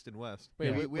 South, east, and west. Wait,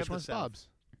 Yeah, whi- we which have the one's south. Bob's?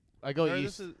 I go Or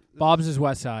east. this Bob's is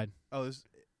west side. Oh, is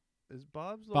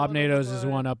Bob's the Bob one over NATO's is the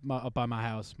by- one up by my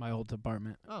house, my old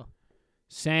apartment. Oh.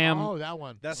 Sam. Oh, that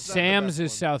one. That's not the Sam's best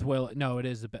is one. South Will. No, it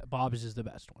is the Bob's is the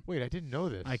best one. Wait, I didn't know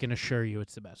this. I can assure you,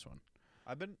 it's the best one.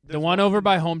 The The one over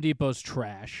by Home Depot's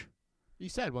trash. You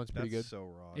said one's pretty That's good.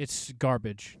 so wrong. It's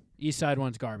garbage. East side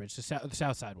one's garbage. The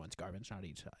south side one's garbage, not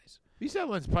east side. East side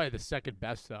one's probably the second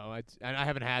best though. And I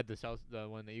haven't had the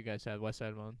one that you guys had, West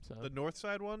side one. So. The north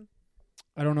side one.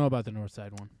 I don't know about the north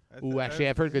side one. Ooh, actually,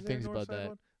 I've heard is good there a things north about side that.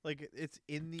 one? Like it's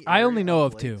in the. I only area know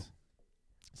of Lakes. two.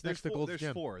 It's next to Gold's There's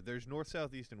Gym. 4. There's north,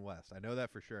 south, east, and west. I know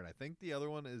that for sure, and I think the other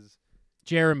one is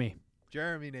Jeremy.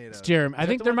 Jeremy Nato. It's Jeremy. I that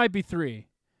think the there one? might be 3.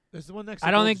 There's the one next to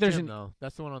I don't Gold's think there's Gym, an- though.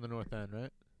 That's the one on the north end, right?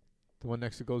 The one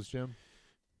next to Gold's Gym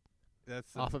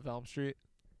That's off of Elm Street.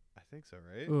 I think so,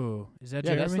 right? Ooh, is that Yeah,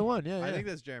 Jeremy? that's the one. Yeah, yeah. I think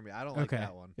that's Jeremy. I don't like Okay.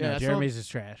 that one. Yeah, no, that's the one- Jeremy's is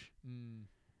trash. Mm.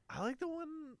 I like the one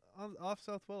off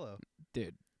South Willow.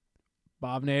 Dude.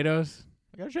 Bob Nato's.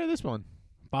 I gotta try this one.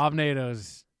 Bob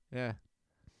Nato's Yeah.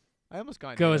 I almost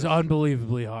got goes Nato's.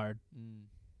 unbelievably hard. Mm.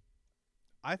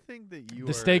 I think that you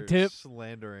The are steak tip?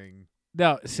 slandering.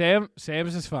 No,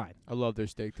 Sam's is fine. I love their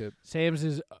steak tip. Sam's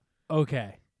is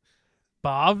okay.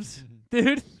 Bob's,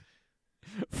 dude.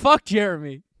 Fuck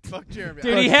Jeremy. Fuck Jeremy.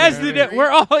 Dude, I he like has Jeremy. the. We're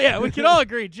all we can all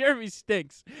agree. Jeremy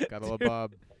stinks. Gotta love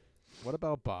Bob. What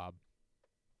about Bob?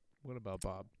 What about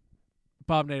Bob?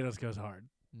 Bob Nato's goes hard,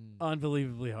 Mm.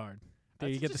 unbelievably hard. Dude,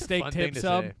 That's you get the just a steak fun tip thing to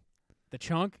sub, say. the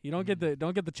chunk. You don't get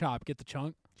the chop. Get the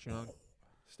chunk. Chunk.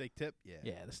 Steak tip. Yeah.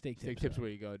 Yeah, the steak tip. Steak tip's sub.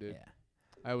 where you go, dude. Yeah.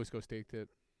 I always go steak tip.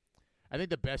 I think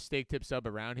the best steak tip sub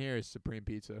around here is Supreme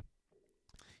Pizza.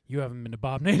 You haven't been to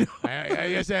Bob Nato. I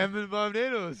guess I haven't been to Bob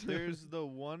Nato's. There's the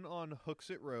one on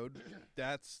Hooksett Road.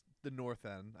 That's the north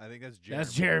end. I think that's Jeremy.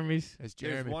 That's Jeremy's. That's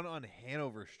There's Jeremy. one on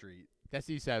Hanover Street. That's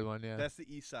the east side one, yeah. That's the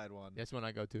east side one. That's one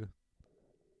I go to.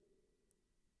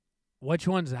 Which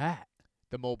one's that?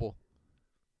 The mobile.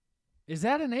 Is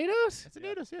that a Nato's? That's a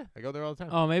Nato's, yeah. I go there all the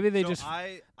time. Oh, maybe they So just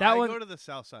I that one- go to the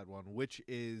south side one, which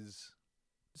is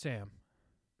Sam,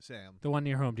 Sam. the one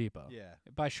near Home Depot. Yeah.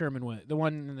 By Sherman Williams, the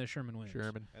one in the Sherman Williams.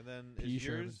 Sherman. And then P. is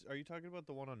Sherman. yours? Are you talking about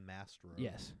the one on Mast Road?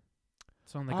 Yes,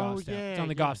 it's on the Oh, Goffstown. yeah, It's on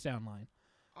the yeah. Goffstown line.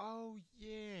 Oh,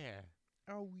 yeah.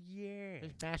 Oh, yeah.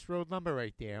 There's Fast Road Lumber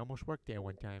right there. I almost worked there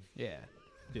one time. Yeah,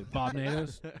 dude, Bob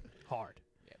Nato's hard.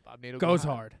 Yeah, Bob Nato Goes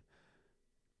hard.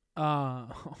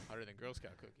 Harder than Girl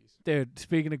Scout cookies. Dude,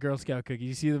 speaking of Girl Scout cookies,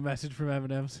 you see the message from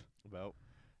M&M's? About.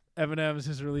 M&M's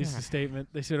has released a statement.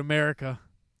 They said, "America,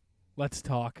 let's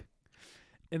talk."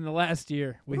 In the last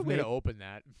year, What a we've way made to open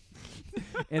that.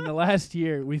 in the last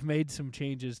year we've made some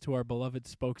changes to our beloved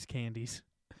spokes candies.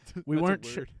 We That's a weren't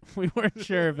sure. word. We weren't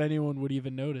sure if anyone would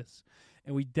even notice,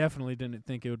 and we definitely didn't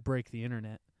think it would break the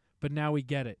internet. But now we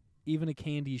get it. Even a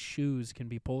candy's shoes can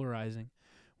be polarizing,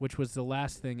 which was the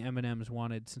last thing M&M's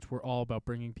wanted, since we're all about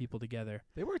bringing people together.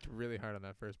 They worked really hard on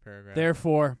that first paragraph.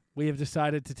 Therefore, we have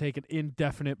decided to take an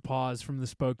indefinite pause from the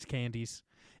spokes candies.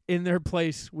 In their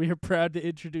place, we are proud to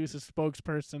introduce a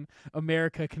spokesperson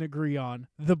America can agree on,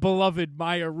 the beloved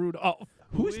Maya Rudolph.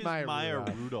 Who Who's is Maya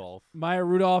Rudolph? Rudolph? Maya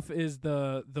Rudolph is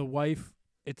the wife.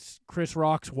 It's Chris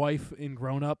Rock's wife in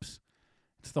Grown Ups.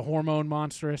 It's the hormone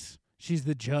monstrous. She's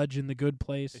the judge in The Good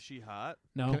Place. Is she hot?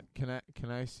 No, Can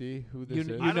I see who this You is?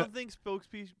 kn- I know- don't think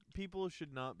spokespeople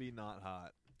should not be not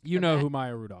hot. you know who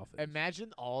Maya Rudolph is.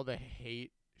 Imagine all the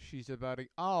hate she's about to.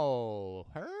 Oh,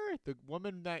 her? The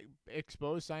woman that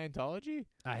exposed Scientology?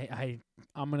 I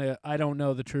don't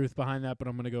know the truth behind that, but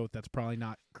I'm gonna go with that's probably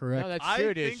not correct. No, that's I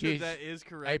true, dude. think She's, that is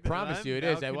correct. I and promise I'm you it now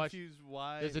is. I watched- confused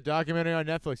why. there's a documentary on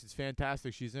Netflix. It's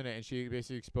fantastic. She's in it, and she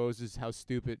basically exposes how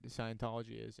stupid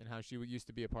Scientology is and how she used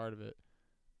to be a part of it.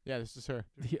 Yeah, this is her.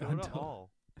 the Go to untold,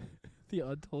 all. the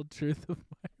untold truth of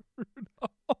Maya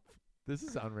Rudolph. This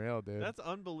is unreal, dude. That's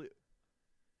unbelievable.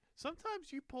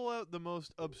 Sometimes you pull out the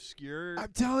most obscure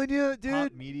I'm telling you, pop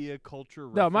dude. media culture.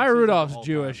 No, Maya references of Rudolph's all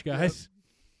Jewish, time. guys.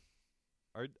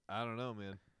 I don't know,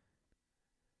 man.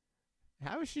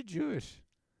 How is she Jewish?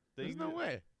 There's no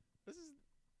way. This is.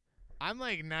 I'm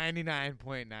like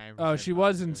 99.9%. Oh, she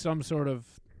was in some sort of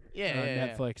yeah,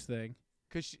 Netflix thing.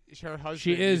 Because her husband.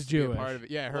 She is used to be a Jewish. part of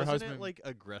it. Yeah, her Wasn't husband. it like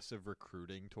aggressive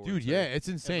recruiting towards dude, her? yeah, it's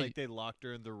And insane. like they locked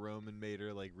her in the room and made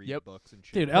her like read Yep. books and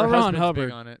shit. Dude, Her L. Ron husband's big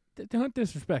Hubbard. on it. Don't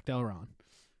disrespect L. Ron.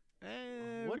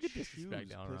 what we could shoes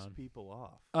disrespect Al piss Ron.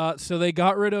 people off? So they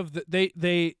got rid of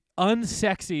they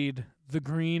unsexied the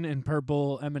green and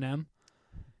purple M&M.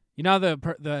 You know how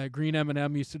the green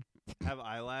M&M used Have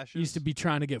eyelashes? to be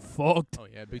trying to get fucked. Oh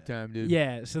yeah, big time, dude.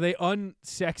 Yeah, so they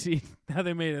unsexied. Now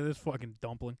they made it this fucking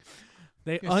dumpling.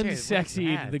 They I was gonna say, what is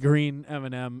unsexied that? the green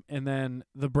M&M, and then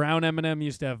the brown M&M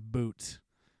used to have boots,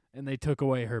 and they took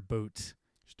away her boots.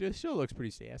 She still looks pretty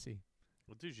sassy.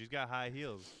 Well, dude, she's got high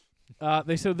heels.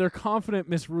 They said they're confident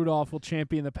Miss Rudolph will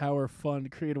champion the power of fun to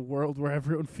create a world where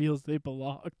everyone feels they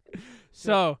belong.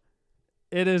 So,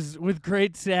 it is with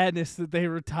great sadness that they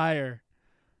retire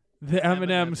the M&M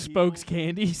M&M spokes people.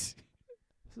 candies.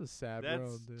 This is a sad That's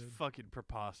world, dude. fucking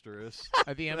preposterous.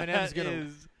 Are the M&Ms That gonna?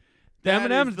 is- The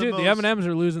that M&Ms, is the dude. The most- M&Ms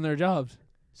are losing their jobs.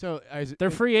 So They're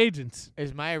free agents.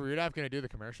 Is Maya Rudolph gonna do the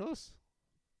commercials?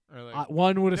 Or like,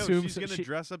 One would No, assume. she's gonna she,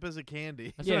 dress up as a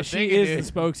candy. That's what yeah, I'm she thinking, is dude. the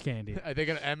spokes candy. Are they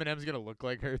gonna M&M's gonna look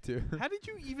like her too? How did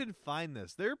you even find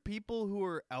this? There are people who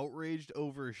are outraged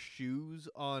over shoes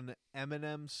on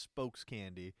M&M spokes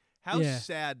candy. How Yeah.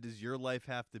 sad does your life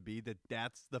have to be that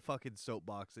that's the fucking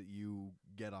soapbox that you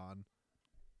get on?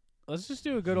 Let's just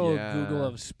do a good old Yeah. Google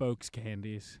of spokes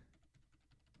candies.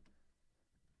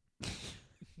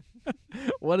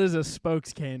 What is a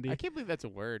spokes candy? I can't believe that's a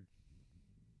word.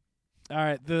 All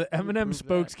right, the M&M proved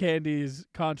spokes that? candies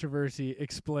controversy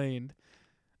explained.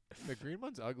 The green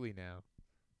one's ugly now.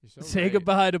 You're so Say right.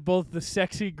 goodbye to both the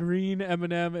sexy green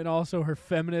M&M and also her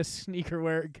feminist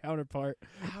sneaker-wearing counterpart.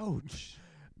 Ouch.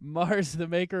 Mars, the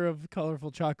maker of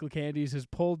colorful chocolate candies, has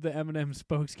pulled the M&M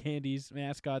spokes candies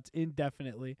mascots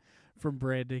indefinitely from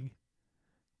branding.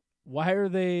 Why are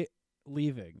they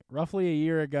leaving? Roughly a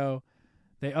year ago,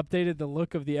 they updated the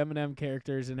look of the M&M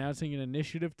characters, announcing an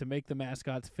initiative to make the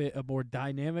mascots fit a more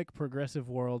dynamic, progressive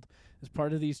world. As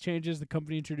part of these changes, the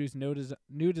company introduced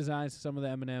new designs to some of the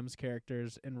M&M's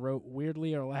characters and wrote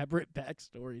weirdly elaborate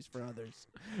backstories for others.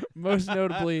 Most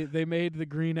notably, they made the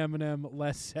green M&M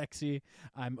less sexy.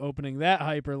 I'm opening that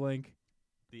hyperlink.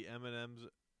 The M&M's.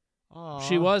 Aw.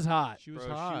 She was hot. She was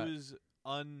Bro, hot. she was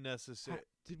unnecessary.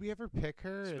 Did we ever pick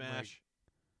her Smash.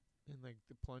 in like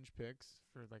the plunge picks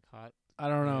for like hot? I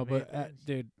don't know, anime but things?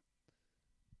 dude,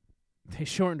 they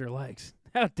shortened her legs.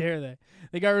 How dare they?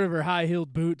 They got rid of her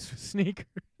high-heeled boots for sneakers.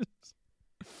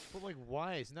 But like,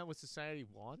 why? Isn't that what society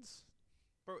wants?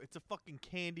 Bro, it's a fucking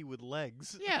candy with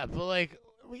legs. Yeah, but like,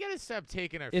 we gotta stop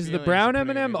taking our. Is the feelings brown and putting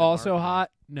them M&M into also marketing.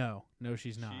 hot? No,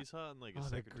 she's not. She's hot in like a Oh, the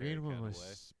secretary green one kind was. of way.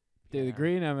 Dude, the yeah,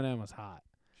 green M&M was hot.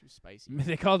 She was spicy.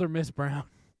 They called her Miss Brown.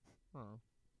 Oh,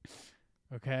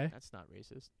 Okay? that's not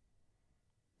racist.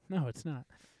 No, it's not.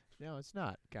 No, it's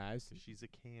not, guys. She's a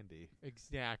candy.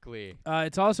 Exactly.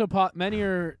 It's also many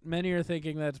are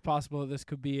thinking that it's possible that this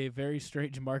could be a very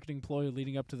strange marketing ploy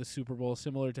leading up to the Super Bowl,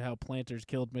 similar to how Planters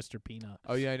killed Mr. Peanut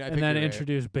Oh yeah, I think and then you're right.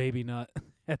 introduced Baby Nut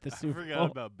at the I Super forgot Bowl.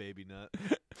 about Baby Nut.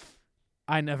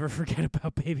 I never forget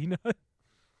about Baby Nut.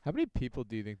 How many people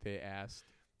do you think they asked?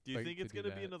 Do you Like, think to it's do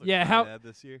gonna be that. another Yeah, Tide how- ad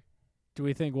this year? Do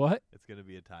we think what? It's gonna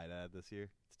be a Tide ad this year.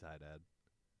 It's a Tide ad.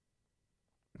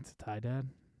 It's a tie dad.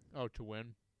 Oh, to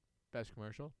win best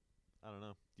commercial. I don't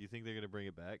know. Do you think they're gonna bring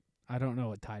it back? I don't know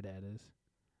what tie dad is.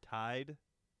 Tide,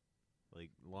 like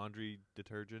laundry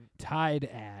detergent. Tide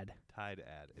ad. Tide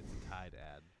ad. It's a Tide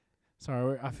ad.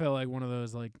 Sorry, I feel like one of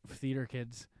those like theater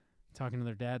kids talking to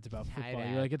their dads about Tide football.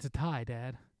 ad. You're like, it's a tie,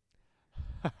 dad.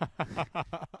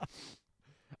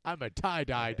 I'm a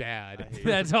tie-dye I dad. hate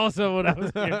That's also what I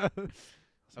was hearing.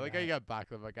 I like how you got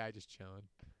baklava guy just chilling.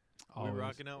 Are we Always.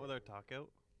 rocking out with our talk out?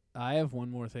 I have one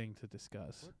more thing to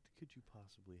discuss. What could you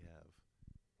possibly have?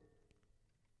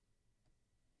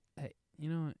 Hey, you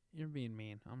know what? You're being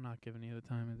mean. I'm not giving you the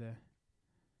time of day.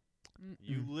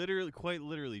 You Mm-mm. literally, quite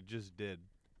literally, just did.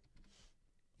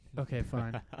 Okay,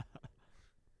 fine.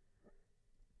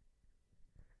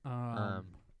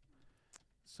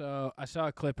 So I saw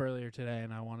a clip earlier today,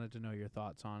 and I wanted to know your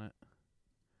thoughts on it.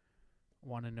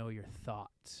 Want to know your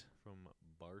thoughts? From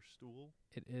Barstool.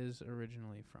 It is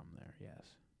originally from there,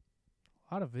 yes.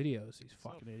 A lot of videos these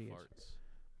Saw fucking idiots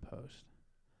farts. post.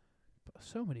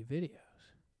 So many videos.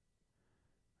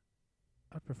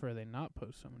 I'd prefer they not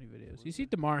post so many videos. You see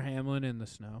DeMar Hamlin in the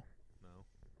snow No.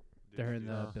 during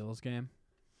the No. Bills game?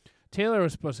 Taylor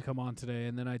was supposed to come on today,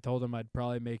 and then I told him I'd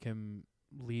probably make him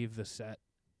leave the set.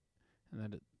 And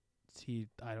then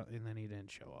and then he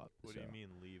didn't show up. What do so. you mean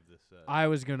leave the set? I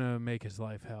was gonna make his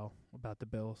life hell about the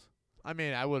Bills. I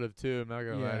mean, I would have too. I'm not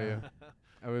gonna lie to you.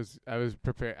 I was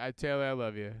prepared. Taylor, I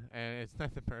love you, and it's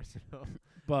nothing personal.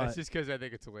 But It's just 'cause I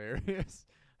think it's hilarious.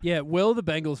 yeah, Will the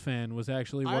Bengals fan was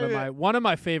actually one of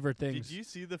my favorite things. Did you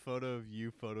see the photo of you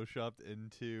photoshopped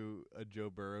into a Joe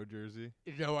Burrow jersey?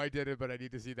 No, I didn't, but I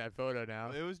need to see that photo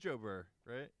now. It was Joe Burrow,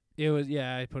 right? It was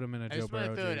I put him in a I Joe just want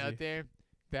Burrow to throw it jersey. out there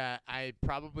that I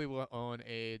probably will own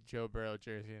a Joe Burrow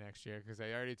jersey next year 'cause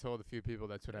I already told a few people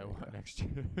that's what I want next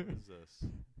year. What is this?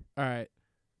 All right,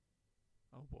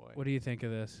 Oh boy. what do you think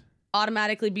of this?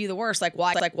 Automatically be the worst. Like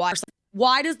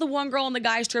why does the one girl on the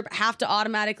guys trip have to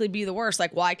automatically be the worst?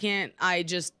 Like why can't I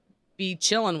just be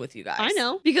chilling with you guys? I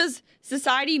know, because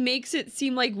society makes it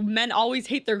seem like men always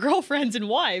hate their girlfriends and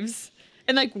wives,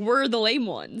 and like we're the lame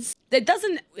ones. It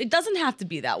doesn't have to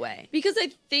be that way. Because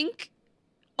I think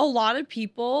a lot of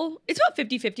people, it's about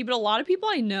 50-50, but a lot of people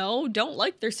I know don't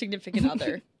like their significant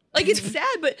other. Like, it's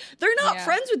sad, but they're not Yeah.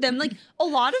 friends with them. Like, a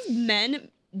lot of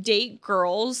men date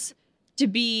girls to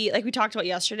be, like we talked about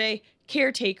yesterday,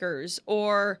 caretakers,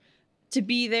 or to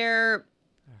be their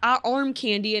arm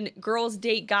candy, and girls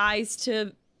date guys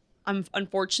to,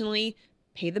 unfortunately,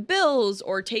 pay the bills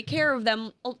or take care of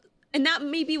them. And that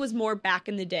maybe was more back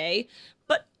in the day,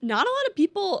 but not a lot of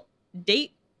people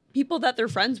date people that they're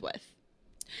friends with.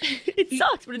 It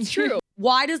sucks, but it's true.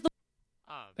 Why does the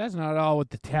That's not all what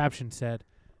the caption said.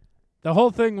 The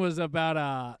whole thing was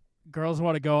about girls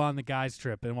want to go on the guys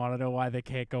trip and want to know why they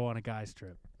can't go on a guys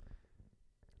trip.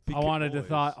 I wanted a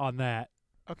thought on that.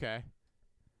 Okay.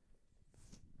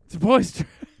 It's a boys trip.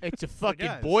 It's a fucking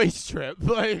guys. boys trip.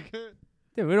 Like,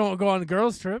 Dude, we don't go on the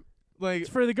girls trip. like It's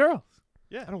for the girls.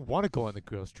 Yeah, I don't want to go on the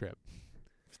girls trip.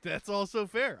 that's also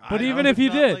fair. But I even know if you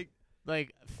it's not did.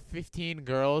 Like 15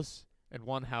 girls in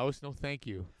one house. No, thank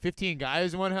you. 15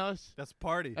 guys in one house. that's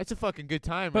party. That's a fucking good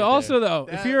time. But right also, there. though,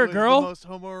 if That you're a was girl, the most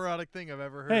homoerotic thing I've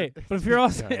ever heard. hey, but if you're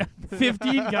also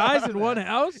 15 guys in one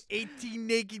house, 18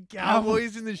 naked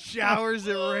cowboys in the showers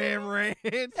at Ram Ranch.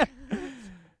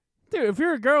 dude, if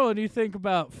you're a girl and you think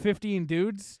about 15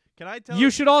 dudes, Can I tell you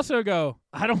should also go,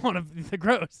 I don't want to be the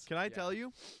gross. Can I tell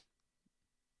you?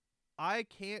 I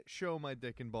can't show my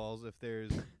dick and balls if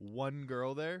there's one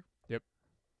girl there. Yep.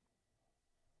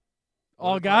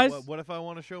 All What if guys? What if I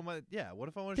want to show my What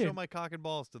if I want to show Dude. my cock and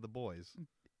balls to the boys?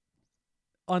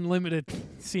 Unlimited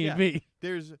C&B.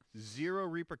 There's zero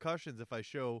repercussions if I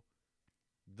show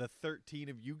the 13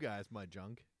 of you guys my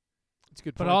junk. it's a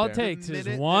good. But point all it there. takes is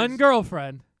minute one there's-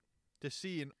 girlfriend, To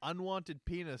see an unwanted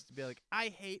penis to be like, I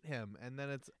hate him, and then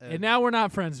it's and now we're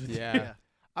not friends with Yeah. you.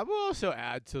 I will also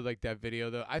add to like that video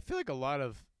though. I feel like a lot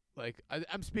of like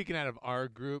I'm speaking out of our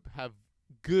group have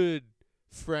good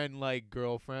friend like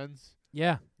girlfriends.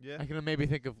 Yeah. yeah. I can maybe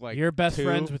think of like You're best two.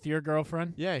 friends with your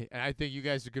girlfriend. Yeah, and I think you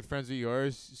guys are good friends with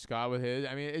yours. Scott with his.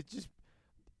 I mean, it's just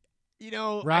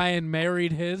Ryan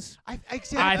married his.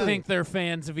 Exactly. I think they're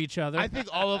fans of each other. I think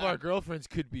all of our girlfriends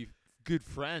could be good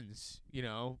friends.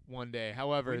 One day.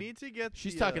 However, We need to get.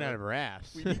 she's the, talking out of her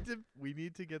ass. We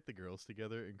need to get the girls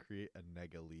together and create a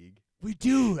nega league. We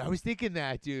do. I was thinking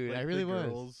that, dude. Like I really the was.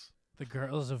 girls. the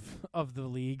girls of the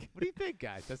league. What do you think,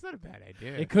 guys? That's not a bad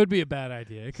idea. It could be a bad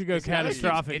idea. It could go It's gotta be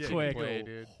catastrophic itching quick. to play, Go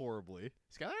dude. horribly.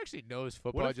 Skylar actually knows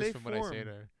football if just they from what I say form- to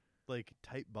her. Like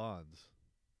tight bonds.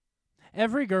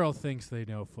 Every girl thinks they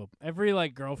know football. Every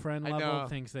girlfriend I level know.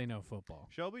 thinks they know football.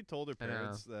 Shelby told her I know.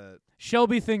 parents that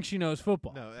Shelby thinks she knows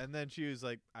football. no, and then she was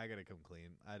like, "I gotta come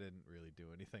clean. I didn't really do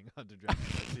anything on to draft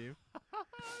my team."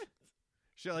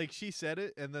 She said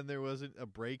it, and then there wasn't a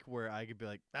break where I could be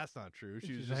like, "That's not true."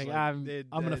 She was She's just like, like,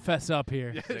 I'm gonna fess up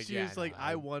here. Yeah, Like, she yeah, was I like, know.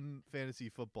 "I won fantasy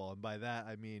football," and by that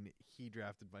I mean he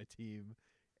drafted my team,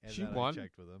 and She then won? I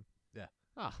checked with him.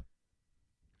 Ah,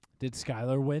 Did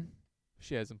Skylar win?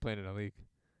 she hasn't played in a league.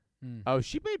 Hmm. Oh,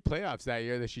 she made playoffs that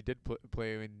year that she did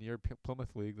play in your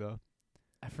Plymouth league, though.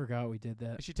 I forgot we did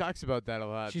that. She talks about that a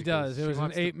lot. She because does. It she was an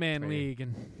wants to 8-man play. league,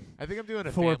 and I think I'm doing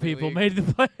a 4 family people league. made the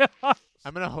playoffs.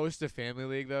 I'm gonna host a family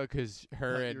league though, because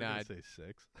her You and were gonna say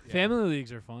 6. yeah. Family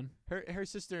leagues are fun. her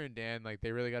sister and Dan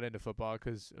they really got into football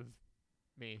because of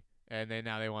me, and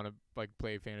now they want to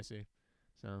play fantasy.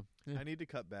 So yeah. I need to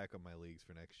cut back on my leagues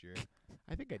for next year.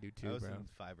 I think I do I too, was bro. in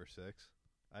 5 or 6.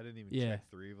 I didn't even Yeah. check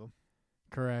 3 of them.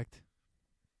 Correct.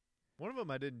 One of them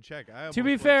I didn't check. I almost To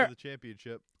be went fair, to the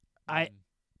championship.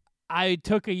 I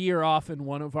took a year off in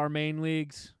one of our main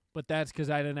leagues, but that's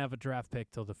because I didn't have a draft pick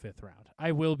till the 5th round.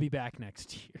 I will be back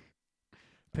next year,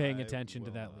 paying I attention to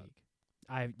will that not.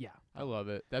 league. I love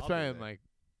it. That's I'll why be I'm there. like,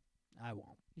 I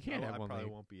won't. you can't I have one probably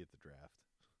league. won't be at the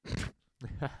draft.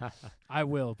 I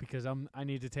will because I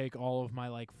need to take all of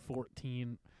my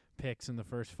 14 picks in the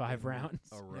first 5 In rounds.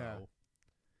 A row. Yeah.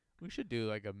 We should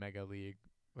do a mega league,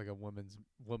 like a women's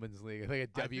league, like a I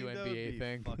think that would WNBA be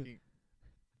thing. fucking-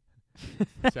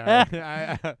 Sorry,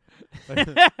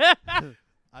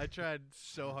 I tried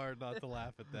so hard not to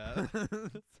laugh at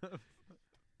that.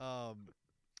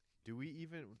 Do we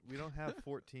don't have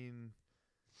 14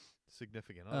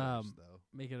 significant others though.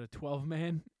 Make it a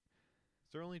 12-man.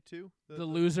 Is there only 2? The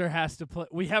loser has to play.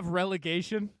 We have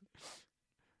relegation.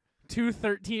 2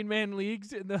 13-man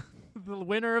leagues, and the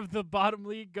winner of the bottom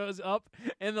league goes up,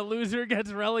 and the loser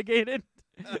gets relegated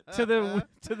to the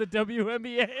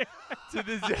WNBA. to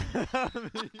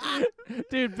the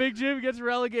Dude, Big Jim gets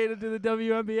relegated to the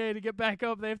WNBA to get back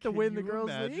up. They have to Can win the you girls'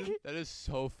 imagine? league. That is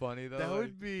so funny though. That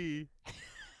would be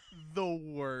the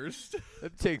worst.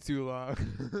 that'd take too long.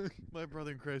 My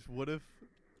brother in Christ, what if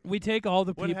We take all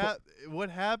the people. what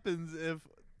happens if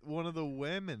one of the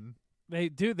women They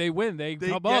win. They they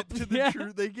come get up. to the Yeah.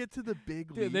 they get to the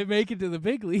big league? Dude, they make it to the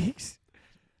big leagues.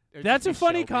 It'd That's a just be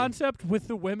funny Shelby. concept with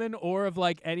the women or of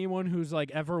like anyone who's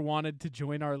like ever wanted to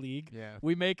join our league. Yeah.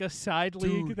 We make a side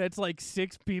league Dude. that's like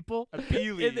 6 people. A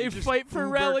B league. And they Just fight for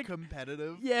uber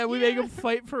competitive. Yeah, we make them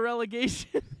fight for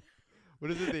relegation.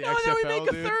 What is it? The No, XFL, then we make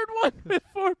dude? a third one with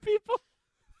 4 people.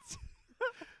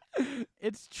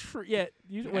 It's true. Yeah.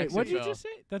 Wait, what did you XFL. just say?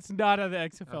 That's not how the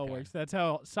XFL Okay. works. That's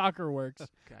how soccer works.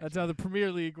 That's Gotcha. how the Premier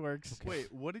League works.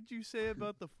 Wait, what did you say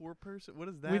about the 4-person? What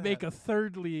is that? We make a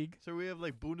third league. So we have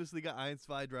like Bundesliga 1,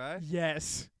 2, 3.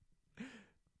 Yes.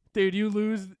 Dude, you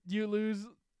lose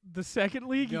the second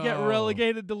league, you get No.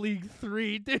 relegated to League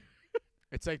 3, dude.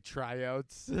 It's like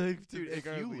tryouts. Like, to Dude, make if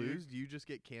our you league. lose, do you just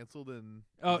get canceled and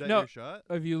Oh, is that no. your shot?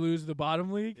 If you lose the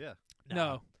bottom league? Yeah.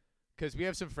 No. Because we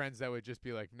have some friends that would just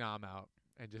be like, "Nah, I'm out,"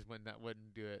 and just wouldn't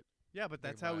do it. Yeah, but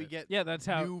that's Think how we about it. get Yeah, that's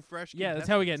how new fresh Yeah, that's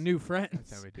how we get contestants. new friends.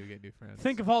 That's how we do get new friends.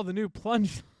 Think of all the new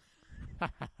plunge.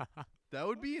 That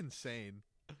would be insane.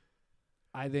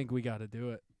 I think we got to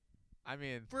do it. I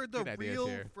mean, For the good ideas real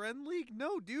here. friend league?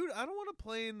 No, dude, I don't want to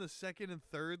play in the 2nd and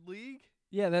 3rd league.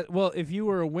 Yeah, well, if you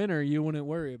were a winner, you wouldn't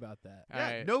worry about that. Yeah,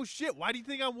 Alright. no shit. Why do you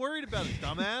think I'm worried about it,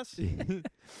 dumbass?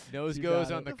 Nose You goes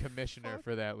got on it. the The commissioner fuck?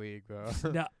 for that league, bro.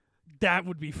 No, that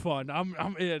would be fun. I'm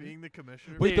in. Being the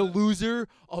commissioner. Wait, the loser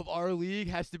of our league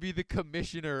has to be the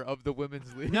commissioner of the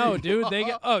women's league. No, dude, they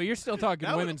get. Oh, you're still talking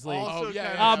That would women's league. also Oh, yeah,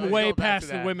 kinda- yeah, I'm let's way go back past to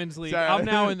the that. women's league. Sorry. I'm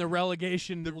now in the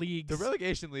relegation leagues. The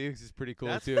relegation leagues is pretty cool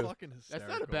That's too. fucking That's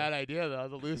hysterical. not a bad idea though.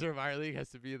 The loser of our league has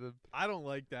to be the. I don't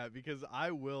like that because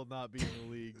I will not be in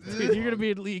the league. Dude, you're gonna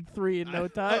be in League 3 in no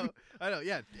time. I know.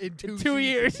 Yeah, in In 2 seasons.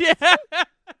 years, yeah.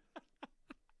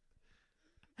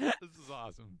 This is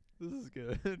awesome. This is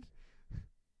good.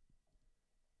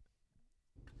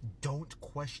 Don't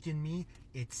question me.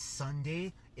 It's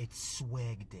Sunday. It's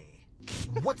swag day.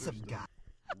 What's up, guys?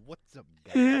 What's up,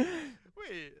 guys?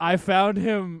 Wait. I found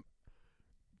him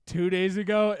 2 days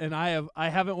ago, and I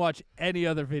haven't watched any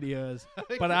other videos,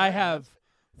 but I have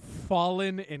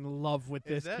fallen in love with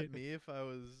Is this that kid. me if I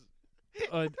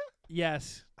was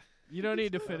Yes. You don't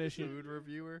need to finish a it. food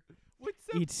reviewer? What's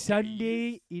up? It's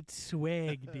Sunday. It's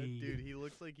swag day. Dude, he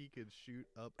looks like he could shoot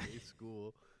up a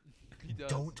school. He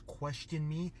does. Don't question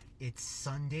me. It's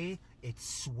Sunday.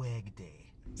 It's swag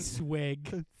day.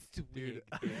 Swag. Dude,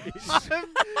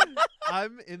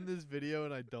 I'm in this video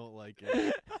and I don't like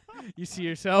it. You see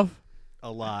yourself?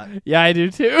 A lot. Yeah, I do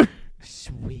too.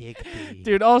 Swag day.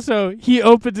 Dude, also, he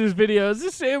opens his videos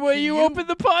the same way Can you you- open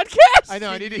the podcast. I know.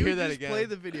 I Can need to you hear that just again. Play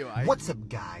the video. What's up,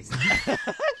 guys?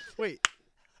 Wait.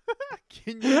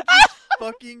 Can you just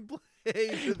fucking play the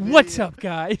video? What's up,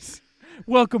 guys?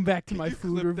 Welcome back to my you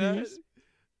food clip that? reviews.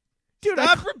 Dude,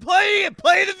 Stop replaying it.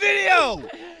 Play the video.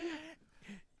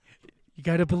 you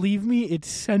gotta believe me, it's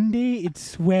Sunday, it's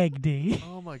swag day.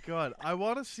 Oh my god. I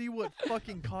want to see what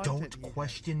fucking content Don't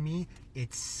question me.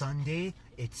 It's Sunday.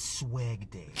 It's swag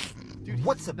day. Dude,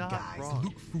 What's he's up, not guys? wrong.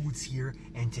 Luke Foods here,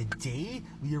 and today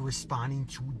we are responding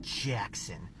to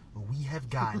Jackson. We have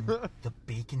gotten the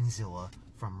Baconzilla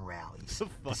from Rally's. The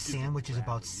fuck The is sandwich is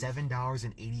about Rally's?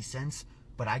 $7.80,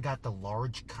 but I got the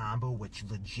large combo, which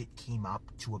legit came up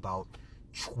to about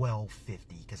 $12.50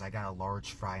 because I got a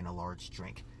large fry and a large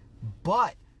drink.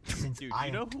 But since Dude, I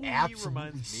you know am who he absolutely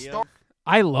reminds me of? starved.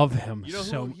 I love him You know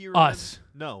so who he reminds? us.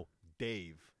 No,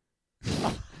 Dave.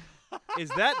 Is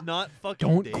that not fucking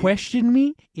Don't Dave? question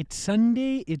me. It's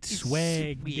Sunday, it's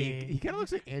swag He day. kind of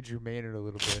looks like Andrew Maynard a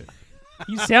little bit.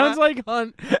 He sounds like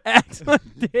Hunt, acts like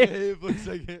Dave. Dave looks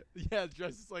like it. Yeah,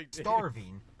 dresses like Dave.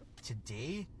 Starving.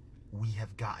 Today, we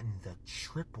have gotten the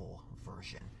triple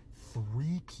version.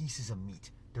 3 pieces of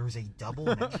meat. There's a double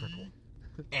and a triple.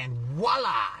 And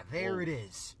voila! There it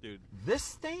is. Dude,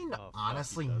 This thing, Oh, fuck,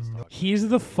 honestly, he does no, talk. He's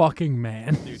the fucking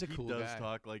man. dude, He's a he cool does guy.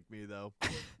 talk like me though.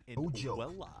 And No joke.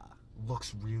 voila.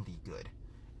 looks really good.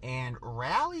 And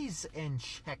Rallies and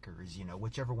Checkers, you know,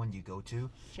 whichever one you go to,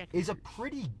 is a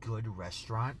pretty good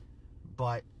restaurant.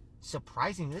 But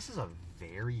surprisingly, this is a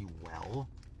very well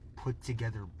put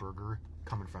together burger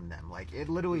coming from them. Like, it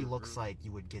literally looks like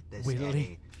you would get this at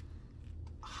Really?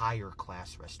 a higher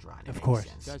class restaurant. in Of any course.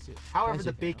 sense. Does it? However, Does the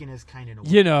it now? bacon is kind of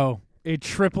You know, a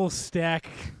triple stack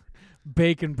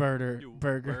bacon burger. You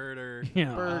burger. Burger. You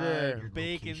know. Burger. your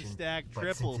Bacon location, stack but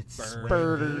triple since it's burger. swag day,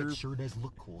 Burger. it sure does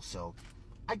look cool. So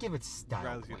I give it style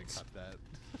Riley's gonna points. cut that.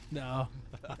 No,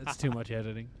 that's too much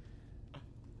editing.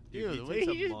 Dude, Ew, he the way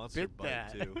takes he a just monster bit bite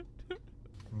that. too.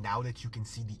 Now that you can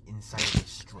see the inside of the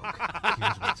stroke,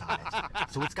 here's what's on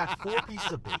it. So it's got 4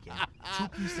 pieces of bacon, 2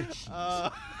 pieces of cheese,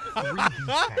 3 beef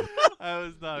patties. I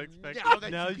was not expecting. Now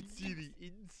that now you can see the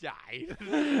inside.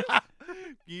 Can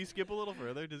you skip a little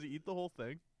further? Does he eat the whole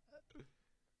thing?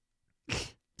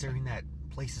 Considering that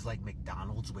places like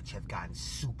McDonald's, which have gotten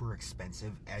super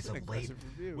expensive as of late,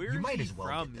 Where you is might he as well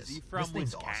from? get this. Is he from This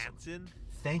thing's Wisconsin? awesome.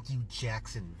 Thank you,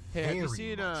 Jackson, Hey, have you very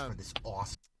seen, much for this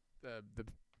awesome. The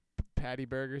Patty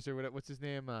Burgers or what's his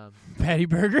name? Patty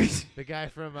Burgers? The guy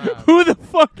from Who the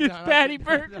fuck is no, Patty not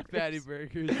Burgers? Patty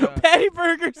Burgers. Patty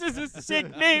Burgers is a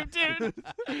sick name, dude.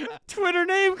 Twitter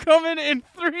name coming in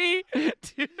 3,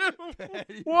 2,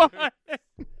 1.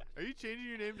 Are you changing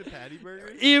your name to Patty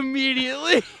Burgers?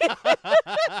 Immediately.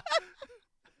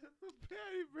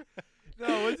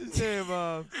 No, what's his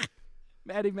name?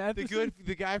 Matty Matheson.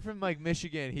 The guy from like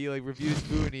Michigan. He like reviews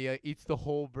food and he eats the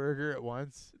whole burger at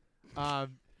once.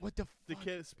 What the The fuck?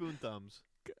 kid Spoon Thumbs.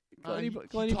 Glenny he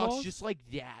Glenny talks Balls? just like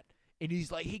that, and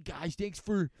he's like, "Hey guys, thanks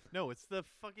for No, it's the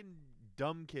fucking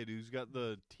dumb kid who's got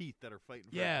the teeth that are fighting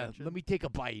for attention. Let me take a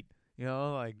bite." You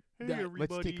know, like Hey, let's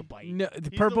everybody. take a bite. No, the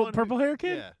He's purple the one who- hair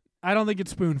kid? Yeah. I don't think it's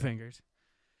Spoon Fingers.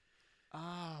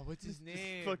 What's his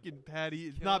name? Fucking Patty.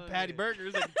 It's Killing not Patty it.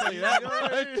 Burgers, I can tell you that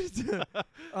much.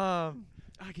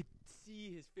 I could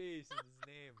see his face and his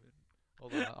name.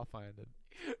 Hold on, I'll find it.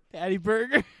 Patty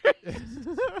Burger.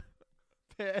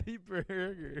 Patty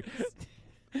Burgers.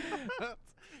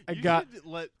 I You got. should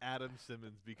let Adam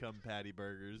Simmons become Patty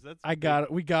Burgers. That's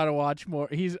We gotta watch more.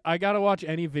 I gotta watch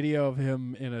any video of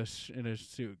him in a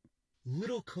suit.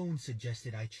 Little Cone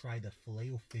suggested I try the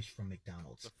Filet-O-Fish from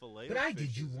McDonald's. The filet. But I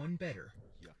did you one better.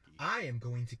 Yucky. I am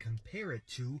going to compare it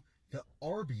to the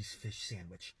Arby's fish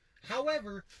sandwich.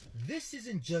 However, this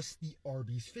isn't just the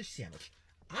Arby's fish sandwich.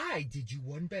 I did you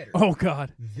one better. Oh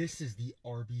God. This is the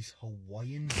Arby's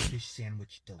Hawaiian fish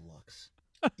sandwich deluxe.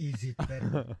 Is it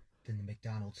better than the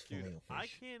McDonald's Dude, Filet-O-Fish? I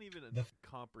can't even The-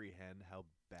 comprehend how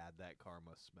bad that car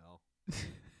must smell.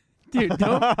 Dude,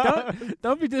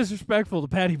 don't be disrespectful to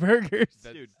Patty Burgers.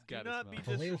 That's Dude, do gotta not smell. be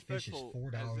Filet-O-Fish is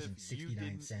disrespectful as if you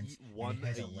didn't $4.69, eat and one it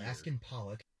has a year. Alaskan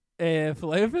pollock.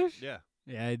 Filet of fish? Yeah.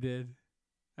 Yeah, I did.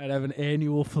 I'd have an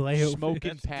annual filet of Smoking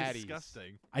fish. That's patties.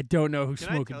 disgusting. I don't know who Can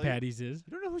I Smoking tell you- Patties is.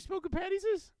 You don't know who Smoking Patties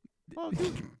is? Oh,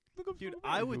 dude, look up Dude, Smoking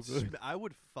I Patties would real quick. I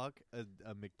would fuck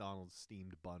a McDonald's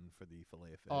steamed bun for the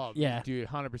filet of fish. Oh, Yeah. dude,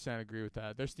 100% agree with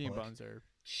that. Their steam Look. buns are.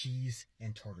 Cheese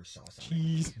and tartar sauce on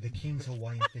Cheese. it. The King's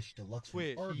Hawaiian Fish Deluxe from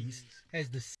Wait, Arby's has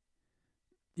the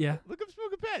Yeah. Look up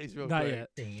Smoking Patties real Not quick. yet.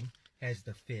 same, has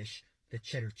the fish, the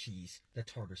cheddar cheese, the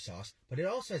tartar sauce, but it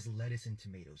also has lettuce and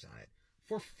tomatoes on it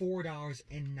for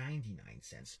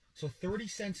 $4.99. So 30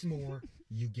 cents more,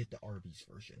 you get the Arby's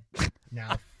version.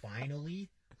 Now, finally,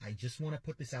 I just want to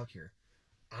put this out here.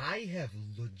 I have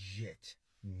legit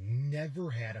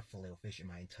never had a Filet-O-Fish in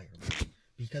my entire life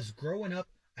because growing up,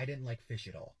 I didn't like fish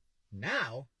at all.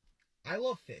 Now, I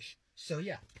love fish. So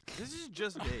yeah. This is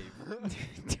just Dave.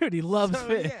 Dude, he loves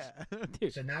fish.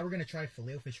 Dude. So now we're gonna try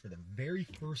Filet-O-Fish for the very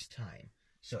first time.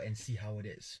 So and see how it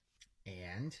is.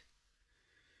 And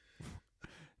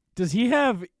Does he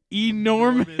have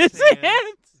enormous Enormous hands?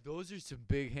 hands. Those are some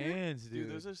big hands, dude.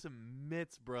 Dude, those are some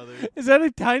mitts, brother. Is that a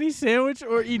tiny sandwich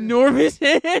or enormous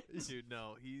hands? Dude,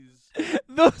 no, he's.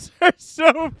 Those are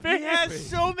so big. He has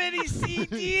so many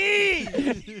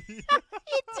CDs! He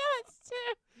does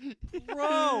too.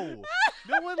 Bro!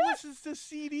 No one listens to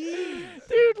CDs!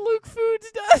 Dude, Luke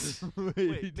Foods does.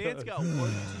 Wait, man's got 1, 2,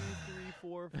 3,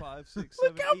 4, 5, 6,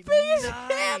 Look 7, how 8, big his 9.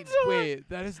 hands are. Wait,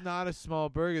 that is not a small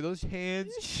burger. Those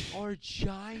hands are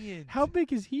giant. How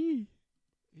big is he?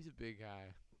 He's a big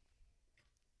guy.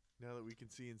 Now that we can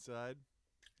see inside.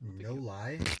 no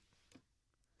lie,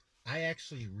 I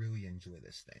actually really enjoy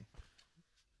this thing.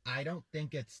 I don't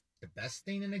think it's the best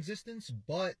thing in existence,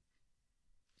 but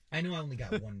I know I only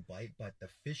got one bite, but the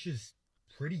fish is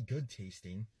pretty good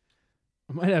tasting.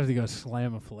 I might have to go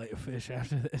slam a fillet of fish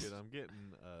after this. Dude, I'm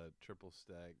getting a triple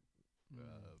stack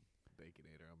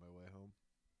Baconator on my way home.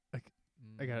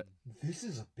 I got it. This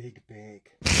is a big bag.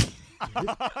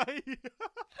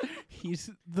 He's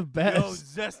the Yo,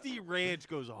 best. Zesty Ranch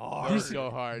goes hard. They're so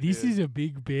hard. This dude. is a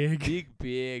big. big. He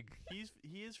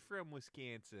is from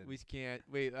Wisconsin. We can't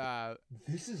wait.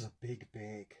 This is a big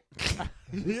bag.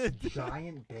 This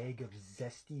giant bag of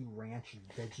Zesty Ranch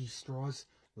veggie straws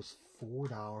was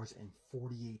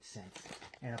 $4.48.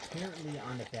 And apparently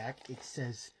on the back it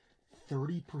says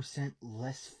 30%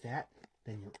 less fat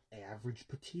than your average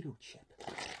potato chip.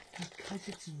 Because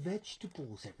it's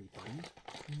vegetables, everybody.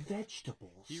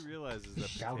 Vegetables. He realizes that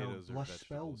Shout potatoes out are Lush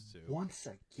Spell vegetables too. once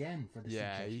again for the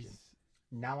yeah, suggestion. he's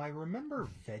Now I remember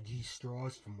veggie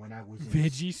straws from when I was in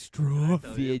Veggie straw.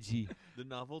 Tell you, veggie. The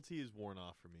novelty is worn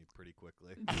off for me pretty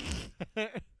quickly.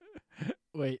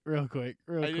 Wait, real quick.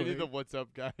 I did the what's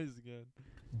up guys again.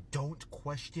 Don't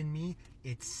question me.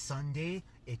 It's Sunday.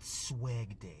 It's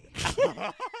swag day.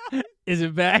 Is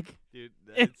it back? Dude,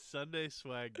 it's Sunday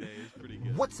swag day is pretty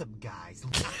good. What's up, guys?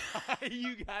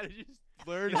 You gotta just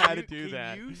learn how to do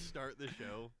that. Can you start the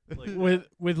show like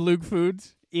With Luke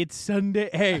Foods? It's Sunday.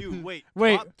 Hey, Dude, wait.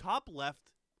 Top left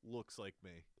looks like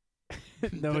me.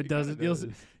 no, it doesn't.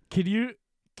 Can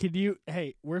you?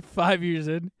 Hey, we're 5 years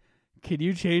in. Can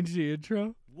you change the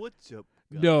intro? What's up,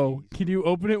 guys? No. Can you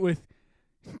open it with?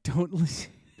 Don't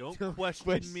listen. Don't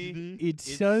question me.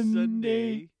 It's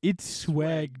Sunday. It's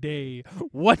swag day.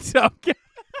 What's up, guys?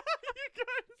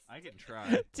 I can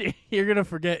try. You're gonna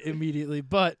forget immediately,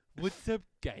 but What's up,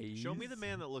 guys? Show me the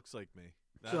man that looks like me.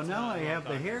 So That's now what I I'm have the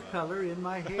talking hair about. color in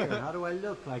my hair. How do I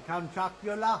look? Like I'm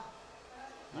Chocula?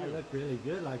 I look really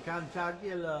good, like I'm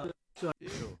Chocula.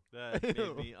 Ew, that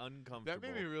made me uncomfortable. That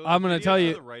made me really. I'm gonna tell To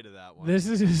you, the right of that one. this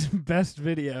is his best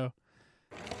video.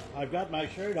 I've got my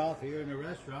shirt off here in the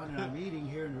restaurant, and I'm eating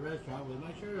here in the restaurant with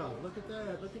my shirt off. Look at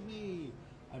that. Look at me.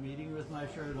 I'm eating with my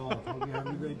shirt off. Hope you're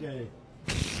having a great day.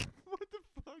 What the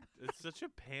fuck? It's such a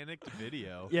panicked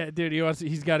video. Yeah, dude,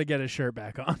 he's got to get his shirt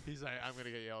back on. He's like, I'm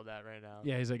gonna get yelled at right now.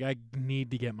 Yeah, he's like, I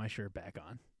need to get my shirt back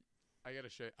on. I gotta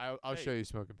show. I'll Hey. show you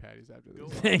smoking patties after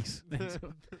this. Thanks.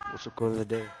 What's the quote of the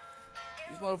day?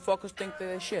 These motherfuckers think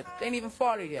they're shit. They ain't even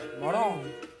farted yet. Moron.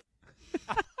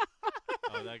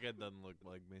 Oh, that guy doesn't look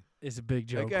like me. It's a big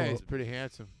joke. That guy quote. is pretty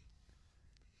handsome.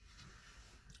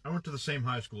 I went to the same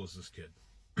high school as this kid.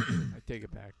 I take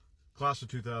it back. Class of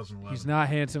 2011. He's not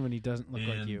handsome and he doesn't look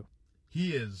like And you.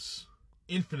 He is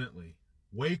infinitely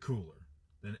way cooler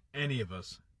than any of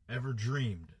us ever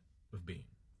dreamed of being.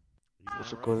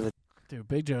 What's the quote of the Dude,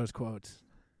 Big Joe's quotes.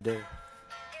 day?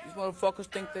 These motherfuckers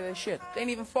think they're shit. They ain't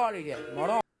even farted yet.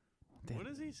 Moron. Dude, What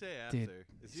does he say after? dude,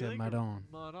 Is he said like Madon.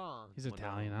 Madon. He's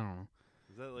Italian. I don't know.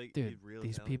 Is that like Dude, real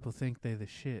these Italian? people think they the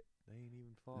shit. They ain't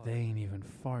even farted. They ain't even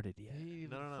farted yet. They ain't even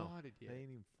No. farted yet. They ain't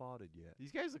even farted yet.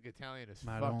 These guys look Italian as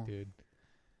Madon. fuck, dude.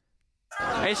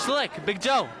 Hey, Slick, Big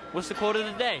Joe, what's the quote of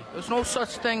the day? There's no such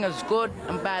thing as good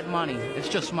and bad money. It's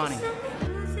just money.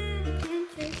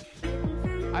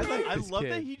 I like I this love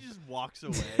kid. that he just walks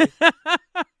away.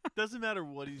 Doesn't matter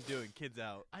what he's doing. Kid's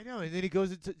out. I know, and then he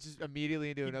goes into just immediately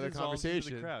into He another dissolves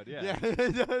into conversation. the crowd,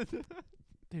 yeah.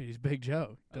 Dude, he's Big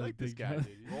Joe. I Does like this Big guy, Joe.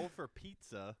 dude. Roll for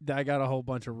pizza. I got a whole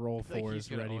bunch of roll I feel like he's fours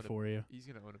gonna ready own a- for you. He's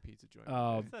gonna own a pizza joint.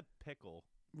 What's that pickle?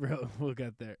 We'll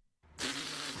get there.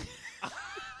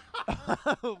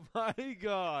 Oh my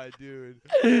god, dude.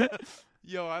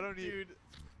 Yo, I don't need.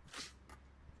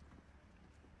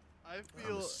 I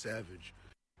feel savage.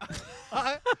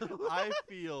 I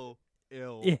feel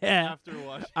ill. Yeah. After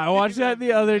watching. I watched that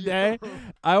the other day.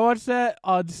 I watched that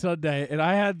on Sunday, and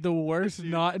I had the worst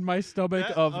Dude, knot in my stomach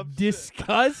that of upset-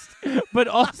 disgust, but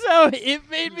also it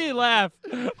made me laugh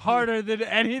harder than You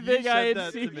anything I said had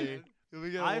that to seen. me. Can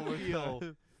we get I one more feel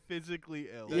time? physically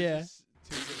ill. That's Yeah. just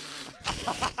too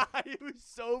it was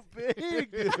so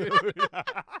big, dude.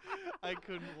 I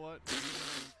couldn't want.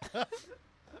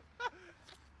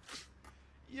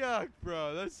 Yuck,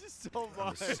 bro. That's just so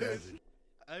much.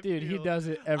 I Dude, he feel- does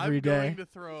it I'm every day. going to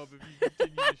throw up if you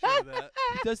continue to show that.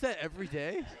 He does that every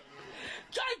day?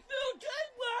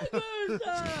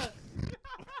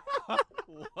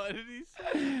 What did he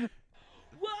say?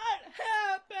 What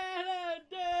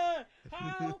happened?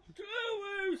 How to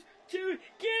lose to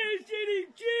Kansas City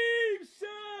Chiefs?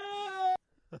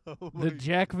 The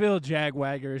Jackville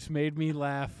Jagwaggers made me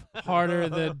laugh harder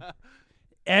than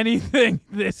anything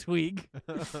this week.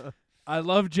 I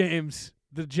love James.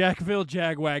 The Jackville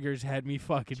Jagwaggers had me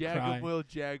fucking Jack and crying. Will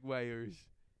Jaguars.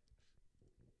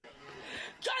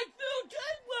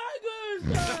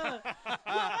 What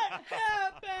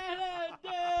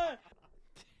happened?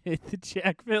 The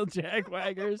Jackville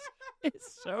Jagwaggers is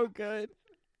so good.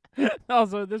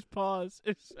 Also, this pause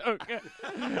is so good.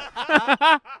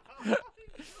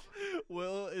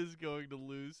 Will is going to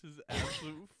lose his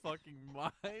absolute fucking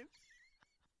mind.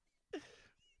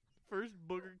 First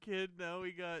Booger Kid, now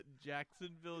we got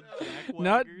Jacksonville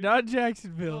Jackwaggers. Not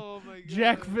Jacksonville. Oh my god.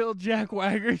 Jackville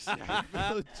Jackwaggers.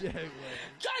 Jackville Jaguars.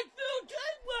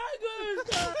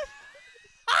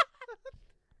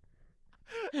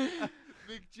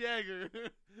 Mick Jagger.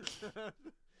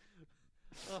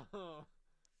 Oh.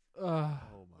 Uh,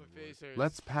 Oh my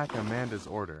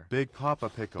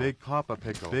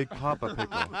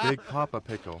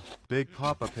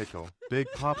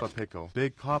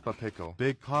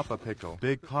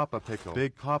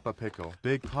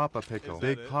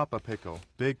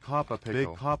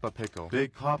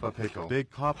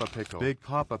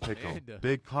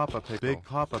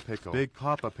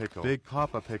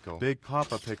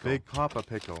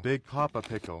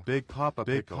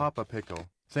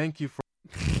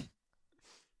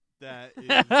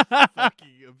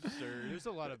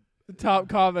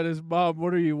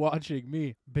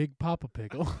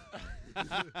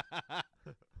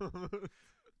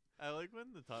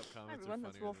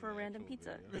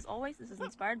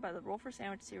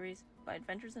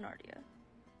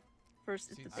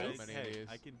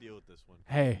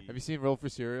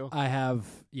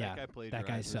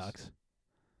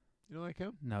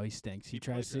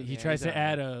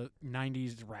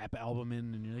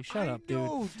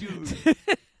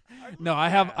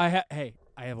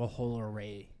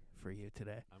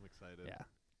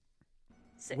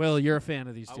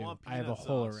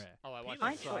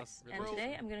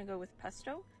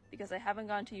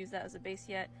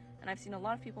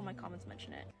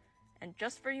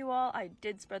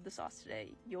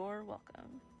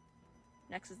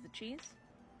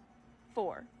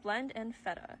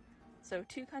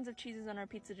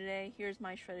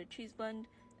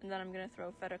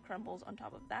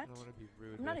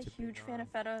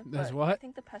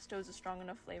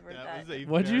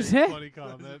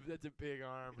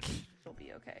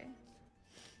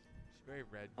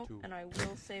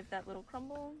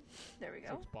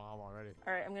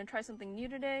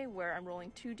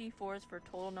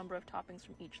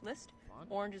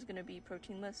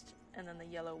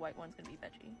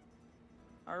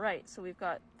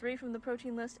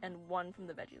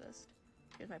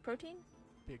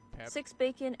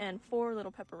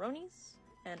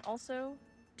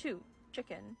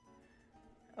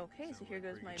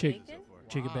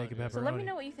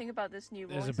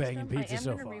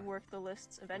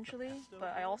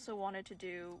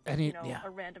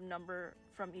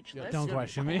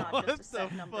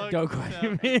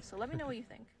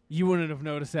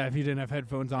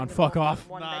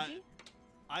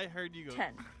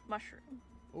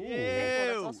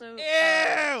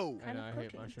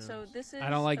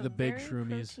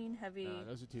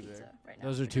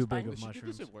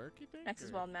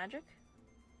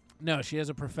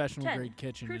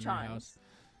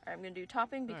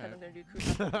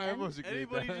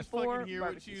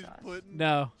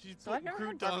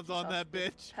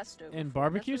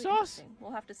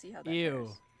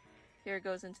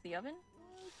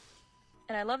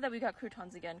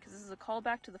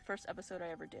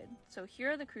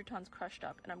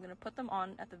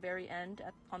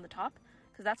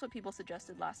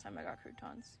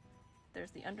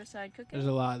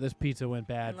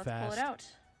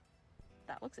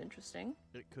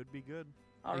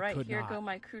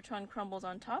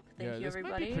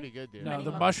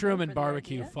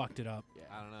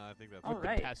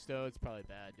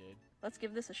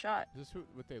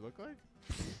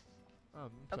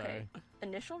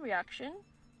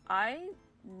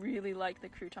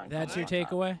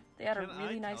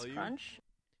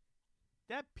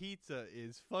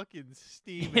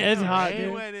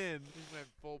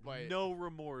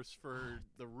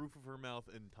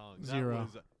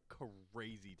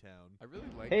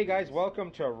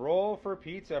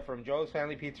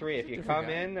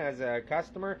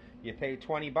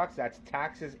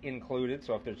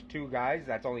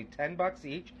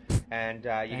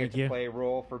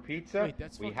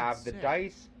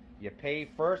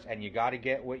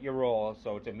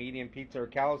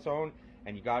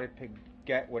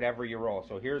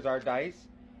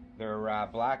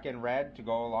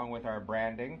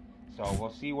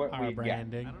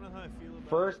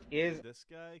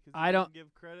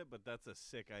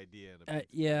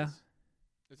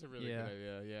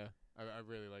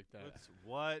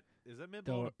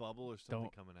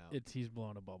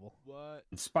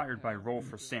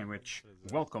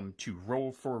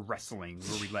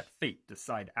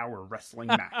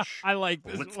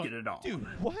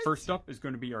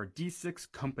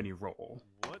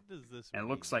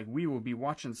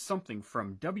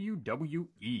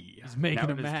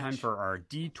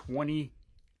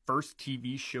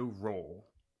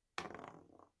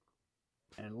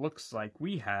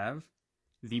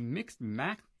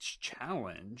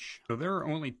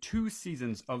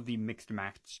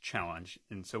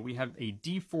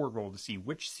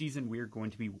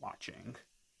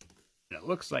It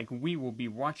looks like we will be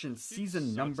watching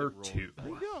season number 2.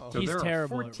 So He's there are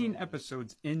terrible at 14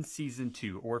 episodes in season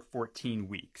 2, or 14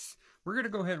 weeks. We're going to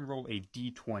go ahead and roll a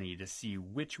d20 to see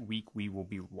which week we will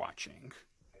be watching.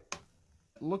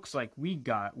 It looks like we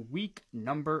got week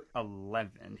number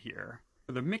 11 here.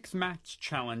 For the Mixed Match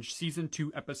Challenge Season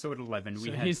 2, Episode 11, we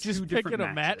So had he's two just different picking a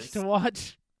match matches. to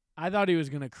watch? I thought he was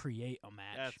going to create a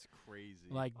match. That's crazy.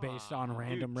 Like, based on Dude,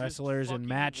 random just wrestlers and fucking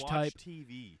match watch type.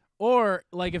 TV. Or,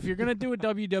 like, if you're going to do a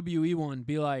WWE one,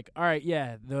 be like, all right,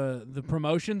 yeah, the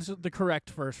promotion's the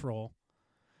correct first roll.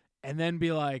 And then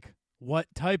be like, what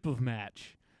type of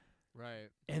match? Right.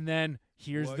 And then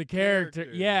here's What the character.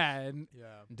 characters? Yeah. And Yeah.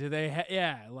 do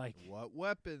they, like, What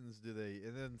weapons do they,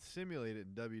 and then simulate it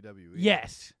in WWE?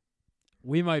 yes.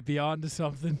 We might be on to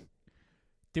something.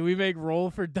 Do we make roll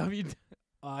for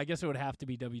I guess it would have to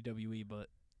be WWE, but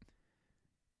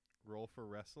Roll for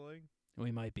wrestling? we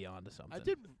might be on to something. I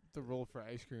did the roll for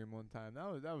ice cream one time.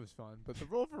 That was fun. But the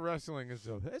roll for wrestling is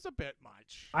a bit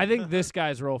much. I think this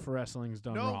guy's roll for wrestling is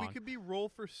done No, wrong. we could be roll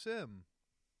for sim.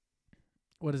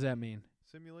 What does that mean?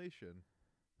 Simulation.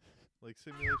 Like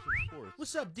simulation sports.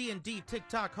 What's up, D&D,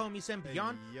 TikTok, homies, and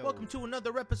beyond? yo. Welcome to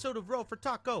another episode of Roll for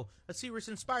Taco, a series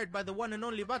inspired by the one and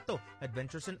only Vato,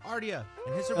 Adventures in Ardia,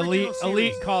 and his original Elite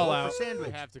series, call Roll out. for Sandwich.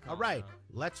 We have to call All right, it out.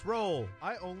 let's roll.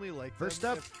 I only like First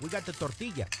them up, if- we got the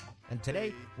tortilla, and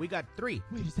today we got 3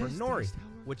 Wait, is for that nori, Steve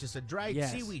which is a dried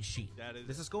Yes. seaweed sheet. That is-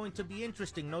 This is going to be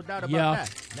interesting, no doubt about Yeah.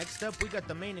 that. Next up, we got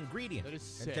the main ingredient, That is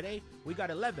and sick. today we got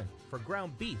 11 for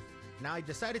ground beef. Now, I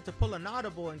decided to pull an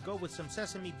audible and go with some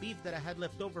sesame beef that I had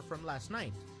left over from last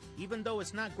night. Even though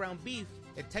it's not ground beef,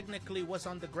 it technically was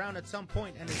on the ground at some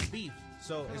point and it's beef.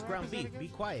 So it's ground beef. Be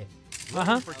quiet.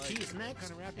 Uh-huh. Looking for cheese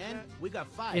next, and we got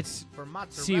 5 It's for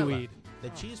mozzarella. seaweed. The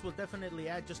cheese will definitely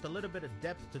add just a little bit of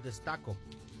depth to this taco.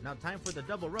 Now time for the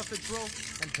double roughage roll,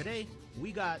 and today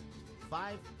we got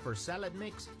 5 for salad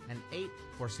mix and 8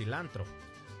 for cilantro.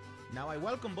 Now I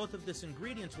welcome both of these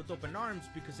ingredients with open arms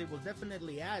because they will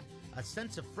definitely add a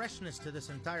sense of freshness to this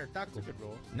entire taco. Good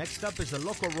roll. Next up is a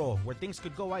loco roll where things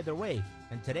could go either way,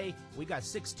 and today we got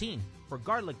 16 for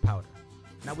garlic powder.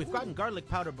 Now we've gotten garlic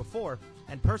powder before,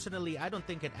 and personally I don't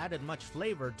think it added much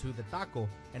flavor to the taco,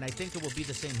 and I think it will be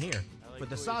the same here. For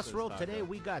the sauce roll today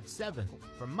we got 7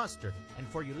 for mustard, and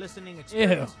for your listening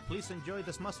experience, please enjoy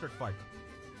this mustard fart.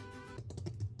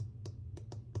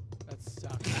 That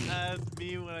sucks. That's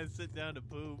me when I sit down to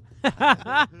poop. So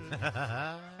I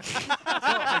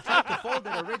tried to fold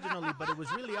it originally, but it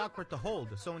was really awkward to hold.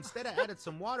 So instead I added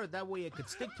some water, that way it could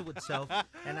stick to itself,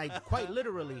 and I quite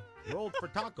literally rolled for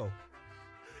taco.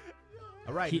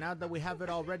 All right, now that we have it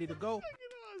all ready to go,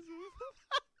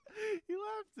 He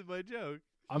laughed at my joke.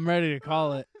 I'm ready to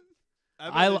call it. I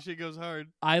bet this shit goes hard.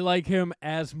 I like him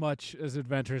as much as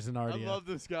Adventures in I Ardia. love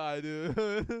this guy,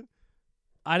 dude.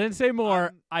 I didn't say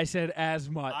more. I said as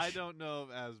much. I don't know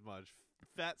of as much.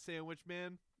 Fat Sandwich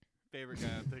Man, favorite guy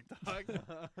on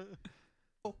TikTok.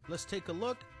 let's take a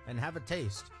look and have a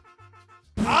taste.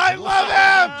 I love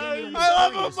him! I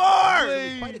love him more! I'm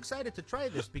really quite excited to try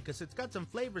this because it's got some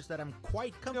flavors that I'm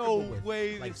quite comfortable with.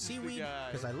 way Like this is the seaweed, guy.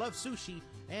 because I love sushi,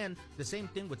 and the same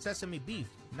thing with sesame beef.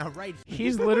 Now, right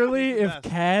He's literally if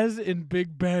Kaz and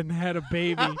Big Ben had a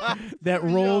baby that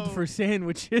rolled for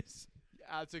sandwiches.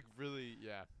 That's like really,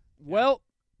 yeah. Well,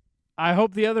 I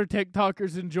hope the other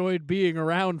TikTokers enjoyed being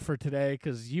around for today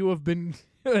because you have been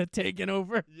taken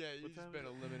over. Yeah, you've just been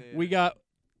eliminated. We got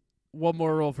one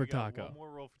more roll for We got taco. One more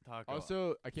roll for taco.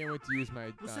 Also, I can't wait to use my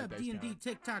What's dice up, D&D, talent.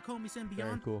 TikTok, homies, and Very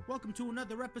beyond? cool. Welcome to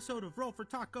another episode of Roll for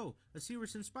Taco, a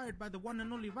series inspired by the one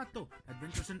and only Vato,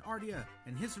 Adventures in Ardia,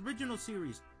 and his original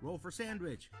series, Roll for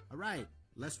Sandwich. All right,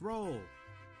 let's roll.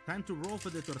 Time to roll for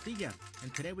the tortilla,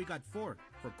 and today we got 4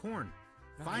 for corn.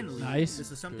 Finally, Nice.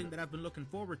 this is something Good. that I've been looking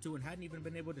forward to and hadn't even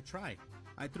been able to try.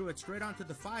 I threw it straight onto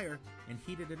the fire and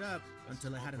heated it up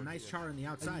until it had a nice char on the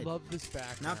outside. love this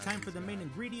background. Now time for the main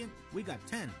ingredient. We got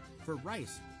 10 for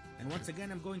rice. And once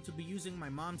again, I'm going to be using my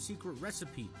mom's secret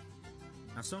recipe.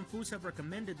 Now some foods have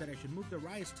recommended that I should move the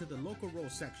rice to the local roll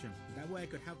section. That way I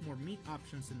could have more meat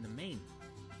options in the main.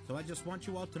 So I just want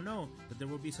you all to know that there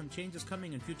will be some changes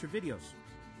coming in future videos.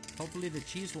 Hopefully the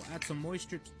cheese will add some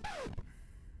moisture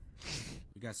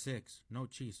We got 6. No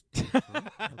cheese. We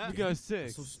got 6.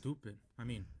 That's so stupid. I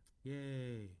mean,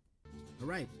 yay.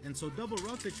 Alright, and so double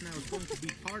roughage now is going to be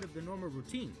part of the normal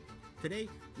routine. Today,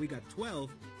 we got 12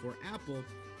 for apple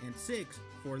and 6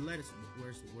 for lettuce.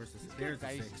 Where's the There's the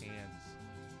 6.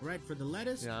 Right, for the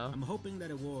lettuce, Yeah. I'm hoping that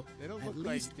it will don't at look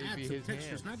like least they'd add be some his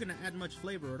texture. It's hands. not going to add much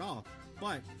flavor at all,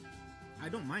 but I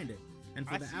don't mind it. And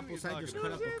for I the see what apples, you're I just talking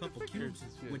cut up about. a couple cubes,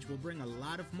 and shit. which will bring a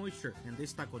lot of moisture, and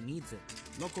this taco needs it.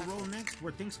 Local roll next,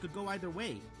 where things could go either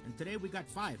way. And today we got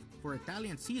 5 for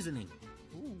Italian seasoning.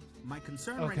 My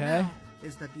concern right Okay. now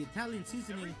is that the Italian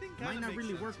seasoning might not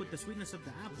really work with the sweetness of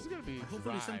the apple. is gonna be but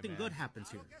hopefully dry, something man. good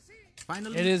happens here.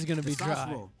 Finally, It is gonna the be sauce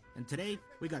dry. roll. And today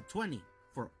we got 20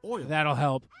 for oil. That'll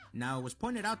help. Now, it was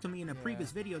pointed out to me in a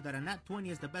previous video that a nat 20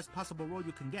 is the best possible roll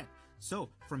you can get. So,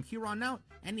 from here on out,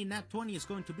 any nat 20 is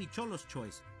going to be Cholo's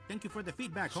choice. Thank you for the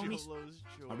feedback, homies. Cholo's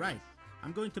choice. Alright,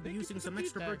 I'm going to be using some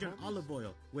extra virgin olive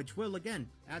oil, which will again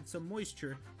add some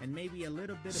moisture and maybe a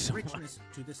little bit of richness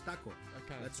to this taco.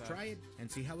 kinda Let's sucks. try it and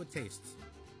see how it tastes.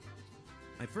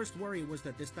 My first worry was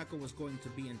that this taco was going to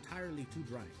be entirely too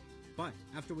dry. But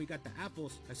after we got the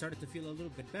apples, I started to feel a little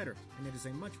bit better, and it is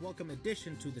a much welcome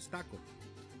addition to this taco.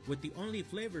 With the only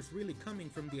flavors really coming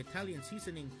from the Italian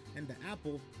seasoning and the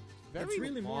apple, Very it's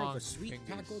really more of long a sweet fingers.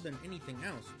 taco than anything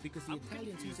else, because the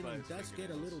Italian seasoning does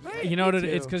get a little Right. You know what? Me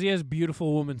It's too. because he has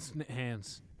beautiful woman's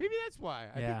hands. Maybe that's why.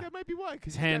 I Yeah. think that might be why.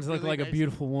 His hands look like a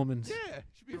beautiful woman's. Yeah,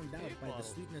 should be a turned out fan by the model.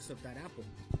 sweetness of that apple.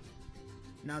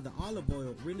 Now the olive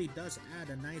oil really does add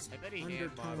a nice I bet he hand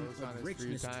undertone models on of his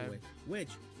richness free to time. it, which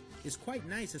is quite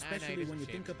nice, especially he's when you a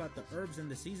think champ. about the herbs and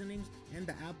the seasonings and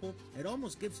the apple. It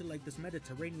almost gives it like this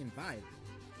Mediterranean vibe.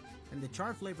 And the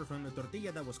char flavor from the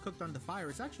tortilla that was cooked on the fire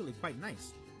is actually quite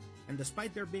nice. And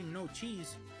despite there being no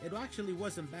cheese, it actually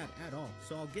wasn't bad at all.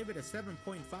 So I'll give it a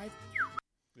 7.5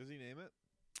 Does he name it?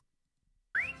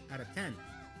 out of 10.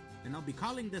 And I'll be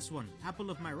calling this one Apple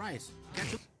of My Rice.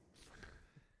 Catch you-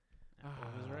 Oh,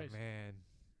 man.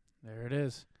 There it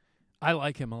is. I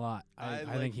like him a lot. I I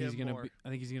like think he's him gonna more. be. I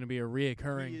think he's gonna be a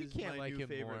reoccurring. He is can't my like new him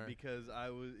favorite more. because I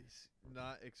was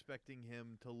not expecting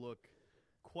him to look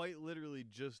quite literally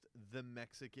just the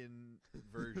Mexican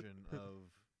version of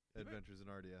Adventures in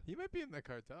Ardia. He might be in the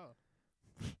cartel.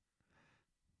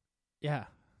 Yeah.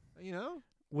 You know?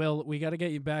 Will, we got to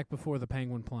get you back before the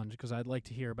penguin plunge because I'd like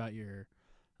to hear about your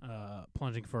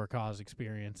plunging for a cause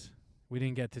experience. We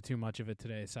didn't get to too much of it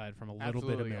today, aside from a little bit of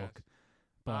Absolutely, milk. guys.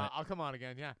 But I'll come on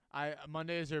again. Yeah,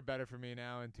 Mondays are better for me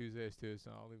now, and Tuesdays too.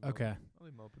 So I'll leave. Okay. I'll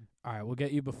leave 'em open. all right, we'll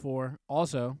get you before.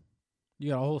 Also, you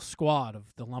got a whole squad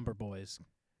of the lumber boys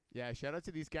Yeah, shout out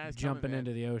to these guys jumping coming, man.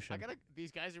 into the ocean.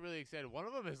 These guys are really excited. One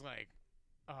of them is like,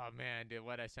 "Oh man, dude,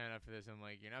 why'd I sign up for this?" I'm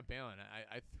like, "You're not bailing.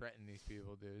 I threaten these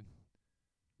people, dude."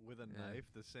 With a Yeah. knife,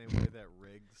 the same way that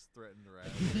Riggs threatened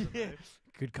Raz with a knife.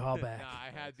 Good callback. Nah, I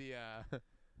had the I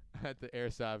had the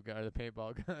airsoft gun, or the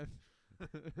paintball gun.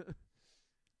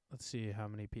 Let's see how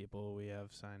many people we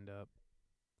have signed up.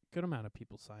 Good amount of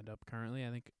people signed up currently. I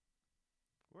think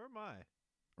Where am I?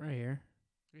 right here.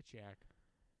 Good Jack.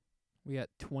 We got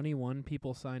 21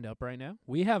 people signed up right now.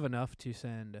 We have enough to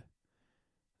send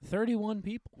 31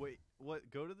 people. Wait,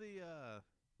 what? Go to the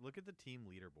look at the team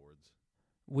leaderboards.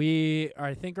 We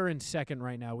I think are in second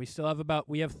right now. We still have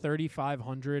we have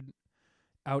 3,500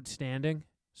 outstanding.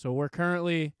 So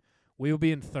we will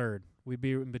be in third. We'd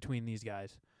be in between these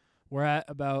guys. We're at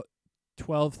about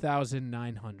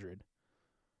 12,900.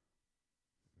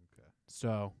 Okay.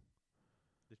 So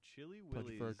The Chili Punch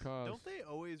Willies. for a cause. Don't they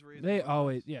always raise? they funds?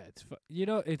 always it's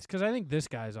it's because I think this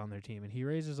guy's on their team and he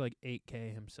raises like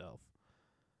 8K himself.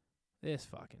 This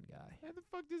fucking guy. How the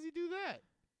fuck does he do that?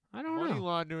 I don't Money know.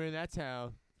 laundering. That's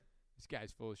how. This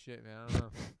guy's full of shit, man. I don't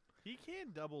know. He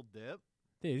can double dip.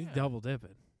 Dude, he's Yeah. double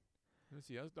dipping. Let's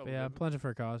see. I was But double yeah, dipping. plunging for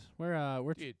a cause.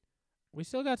 We're Dude, we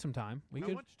still got some time. We How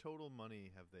could much total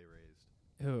money have they raised?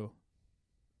 who?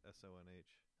 SONH.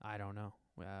 I don't know.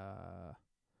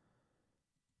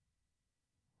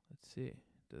 Let's see.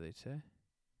 Do they say?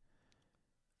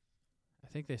 I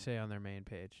think they say on their main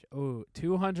page. Oh,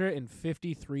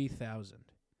 253,000.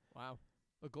 wow.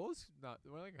 The goal's not.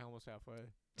 We're like almost halfway.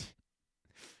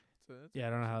 So that's Yeah, I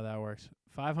don't know how that works.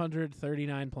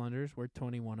 539 plungers. We're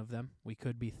 21 of them. We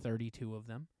could be 32 of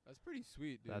them. That's pretty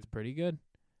sweet, dude. That's pretty good.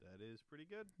 That is pretty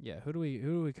good. Yeah, who do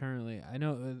we currently? I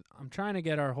know I'm trying to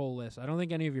get our whole list. I don't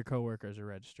think any of your coworkers are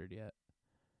registered yet.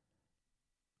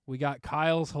 We got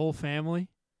Kyle's whole family.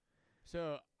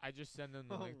 So I just send them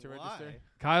the link to register. Why?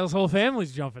 Kyle's whole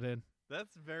family's jumping in.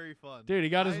 That's very fun. Dude, he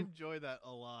got I his- enjoy that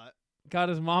a lot. Got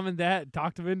his mom and dad,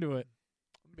 talked him into it.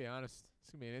 I'm gonna be honest. It's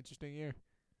gonna be an interesting year.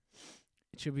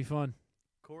 It should be fun.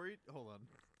 Corey, hold on.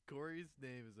 Corey's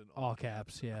name is in All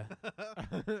caps, yeah.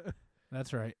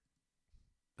 That's right.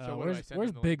 So what do I where's send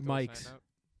where's them the link Big to sign Mike's? up?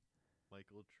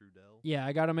 Michael Trudell. Yeah,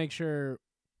 I got to make sure.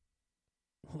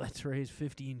 Let's raise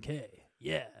 15K.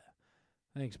 Yeah.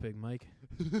 Thanks, Big Mike.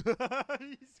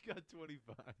 He's got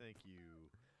 25. Thank you.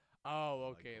 Oh,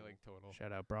 okay, Michael. like total.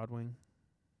 Shout out Broadwing.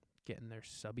 Getting their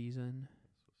subbies in.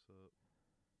 What's up?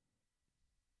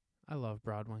 I love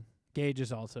Broadwing. Gage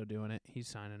is also doing it. He's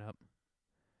signing up.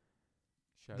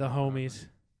 Shout The out homies.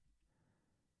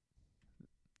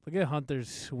 Look at Hunter's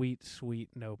sweet, sweet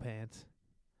no pants.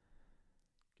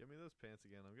 Give me those pants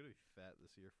again. I'm gonna be fat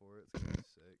this year for it. It's gonna be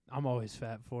sick. I'm always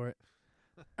fat for it.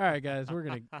 All right, guys, we're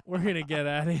gonna get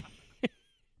out of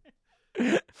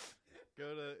here.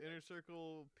 Go to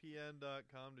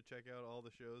innercirclepn.com to check out all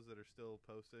the shows that are still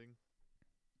posting.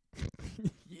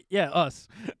 Yeah, us.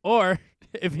 Or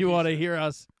if you want to hear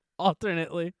us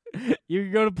alternately, you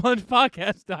can go to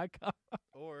plungepodcast.com.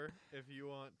 Or if you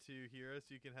want to hear us,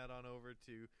 you can head on over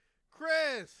to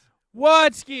Chris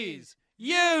Watsky's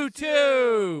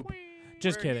YouTube.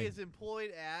 Just where kidding. He is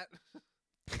employed at.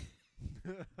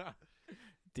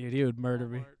 Dude, he would murder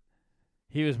me.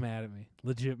 He was mad at me.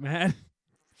 Legit mad.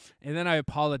 And then I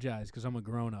apologized because I'm a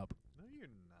grown-up. No, you're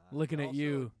not. Looking at Also,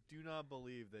 you. Do not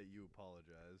believe that you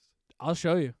apologized. I'll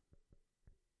show you.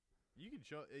 You can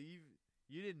show.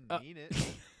 You didn't mean it.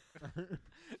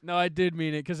 No, I did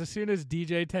mean it because as soon as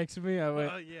DJ texted me, I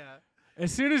went. Yeah.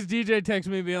 As soon as DJ texted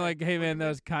me being like, hey, man, that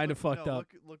was kind of fucked up.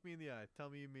 Look me in the eye. Tell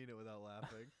me you mean it without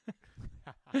laughing.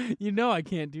 You know I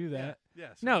can't do that.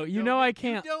 Yeah, so no, you know I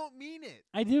can't. You don't mean it.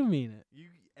 I do mean it.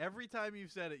 Every time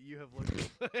you've said it, you have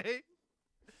looked away.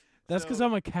 That's because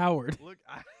I'm a coward. Look,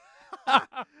 I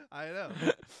know.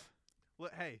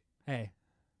 Look, hey.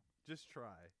 Just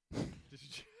try.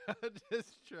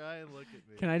 Just try and look at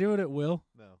me. Can I do it at will?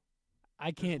 No.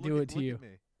 I can't do it to you.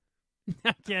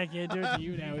 I can't do it to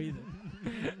you now either.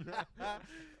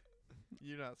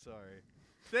 You're not sorry.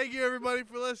 Thank you, everybody,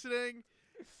 for listening.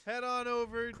 Head on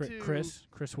over to Chris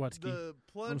Watsky. the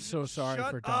Plunge. I'm so sorry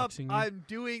Shut for up. doxing you. I'm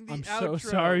doing the I'm outro. so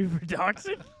sorry for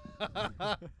doxing.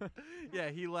 Yeah,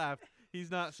 he laughed.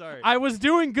 He's not sorry. I was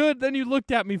doing good, then you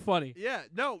looked at me funny. Yeah,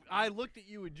 no, I looked at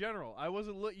you in general. I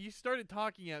wasn't You started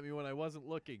talking at me when I wasn't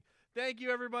looking. Thank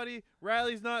you, everybody.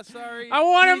 Riley's not sorry. I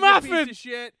want a He's muffin. piece of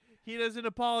shit. He doesn't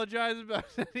apologize about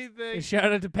anything. And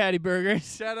shout out to Patty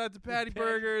Burgers. Shout out to Patty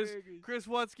Burgers. Chris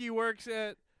Watsky works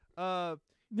at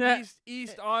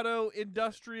East Auto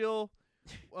Industrial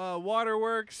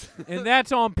Waterworks. And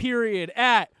that's on period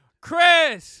at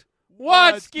Chris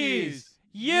Watsky's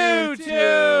YouTube.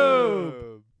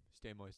 Stay moist.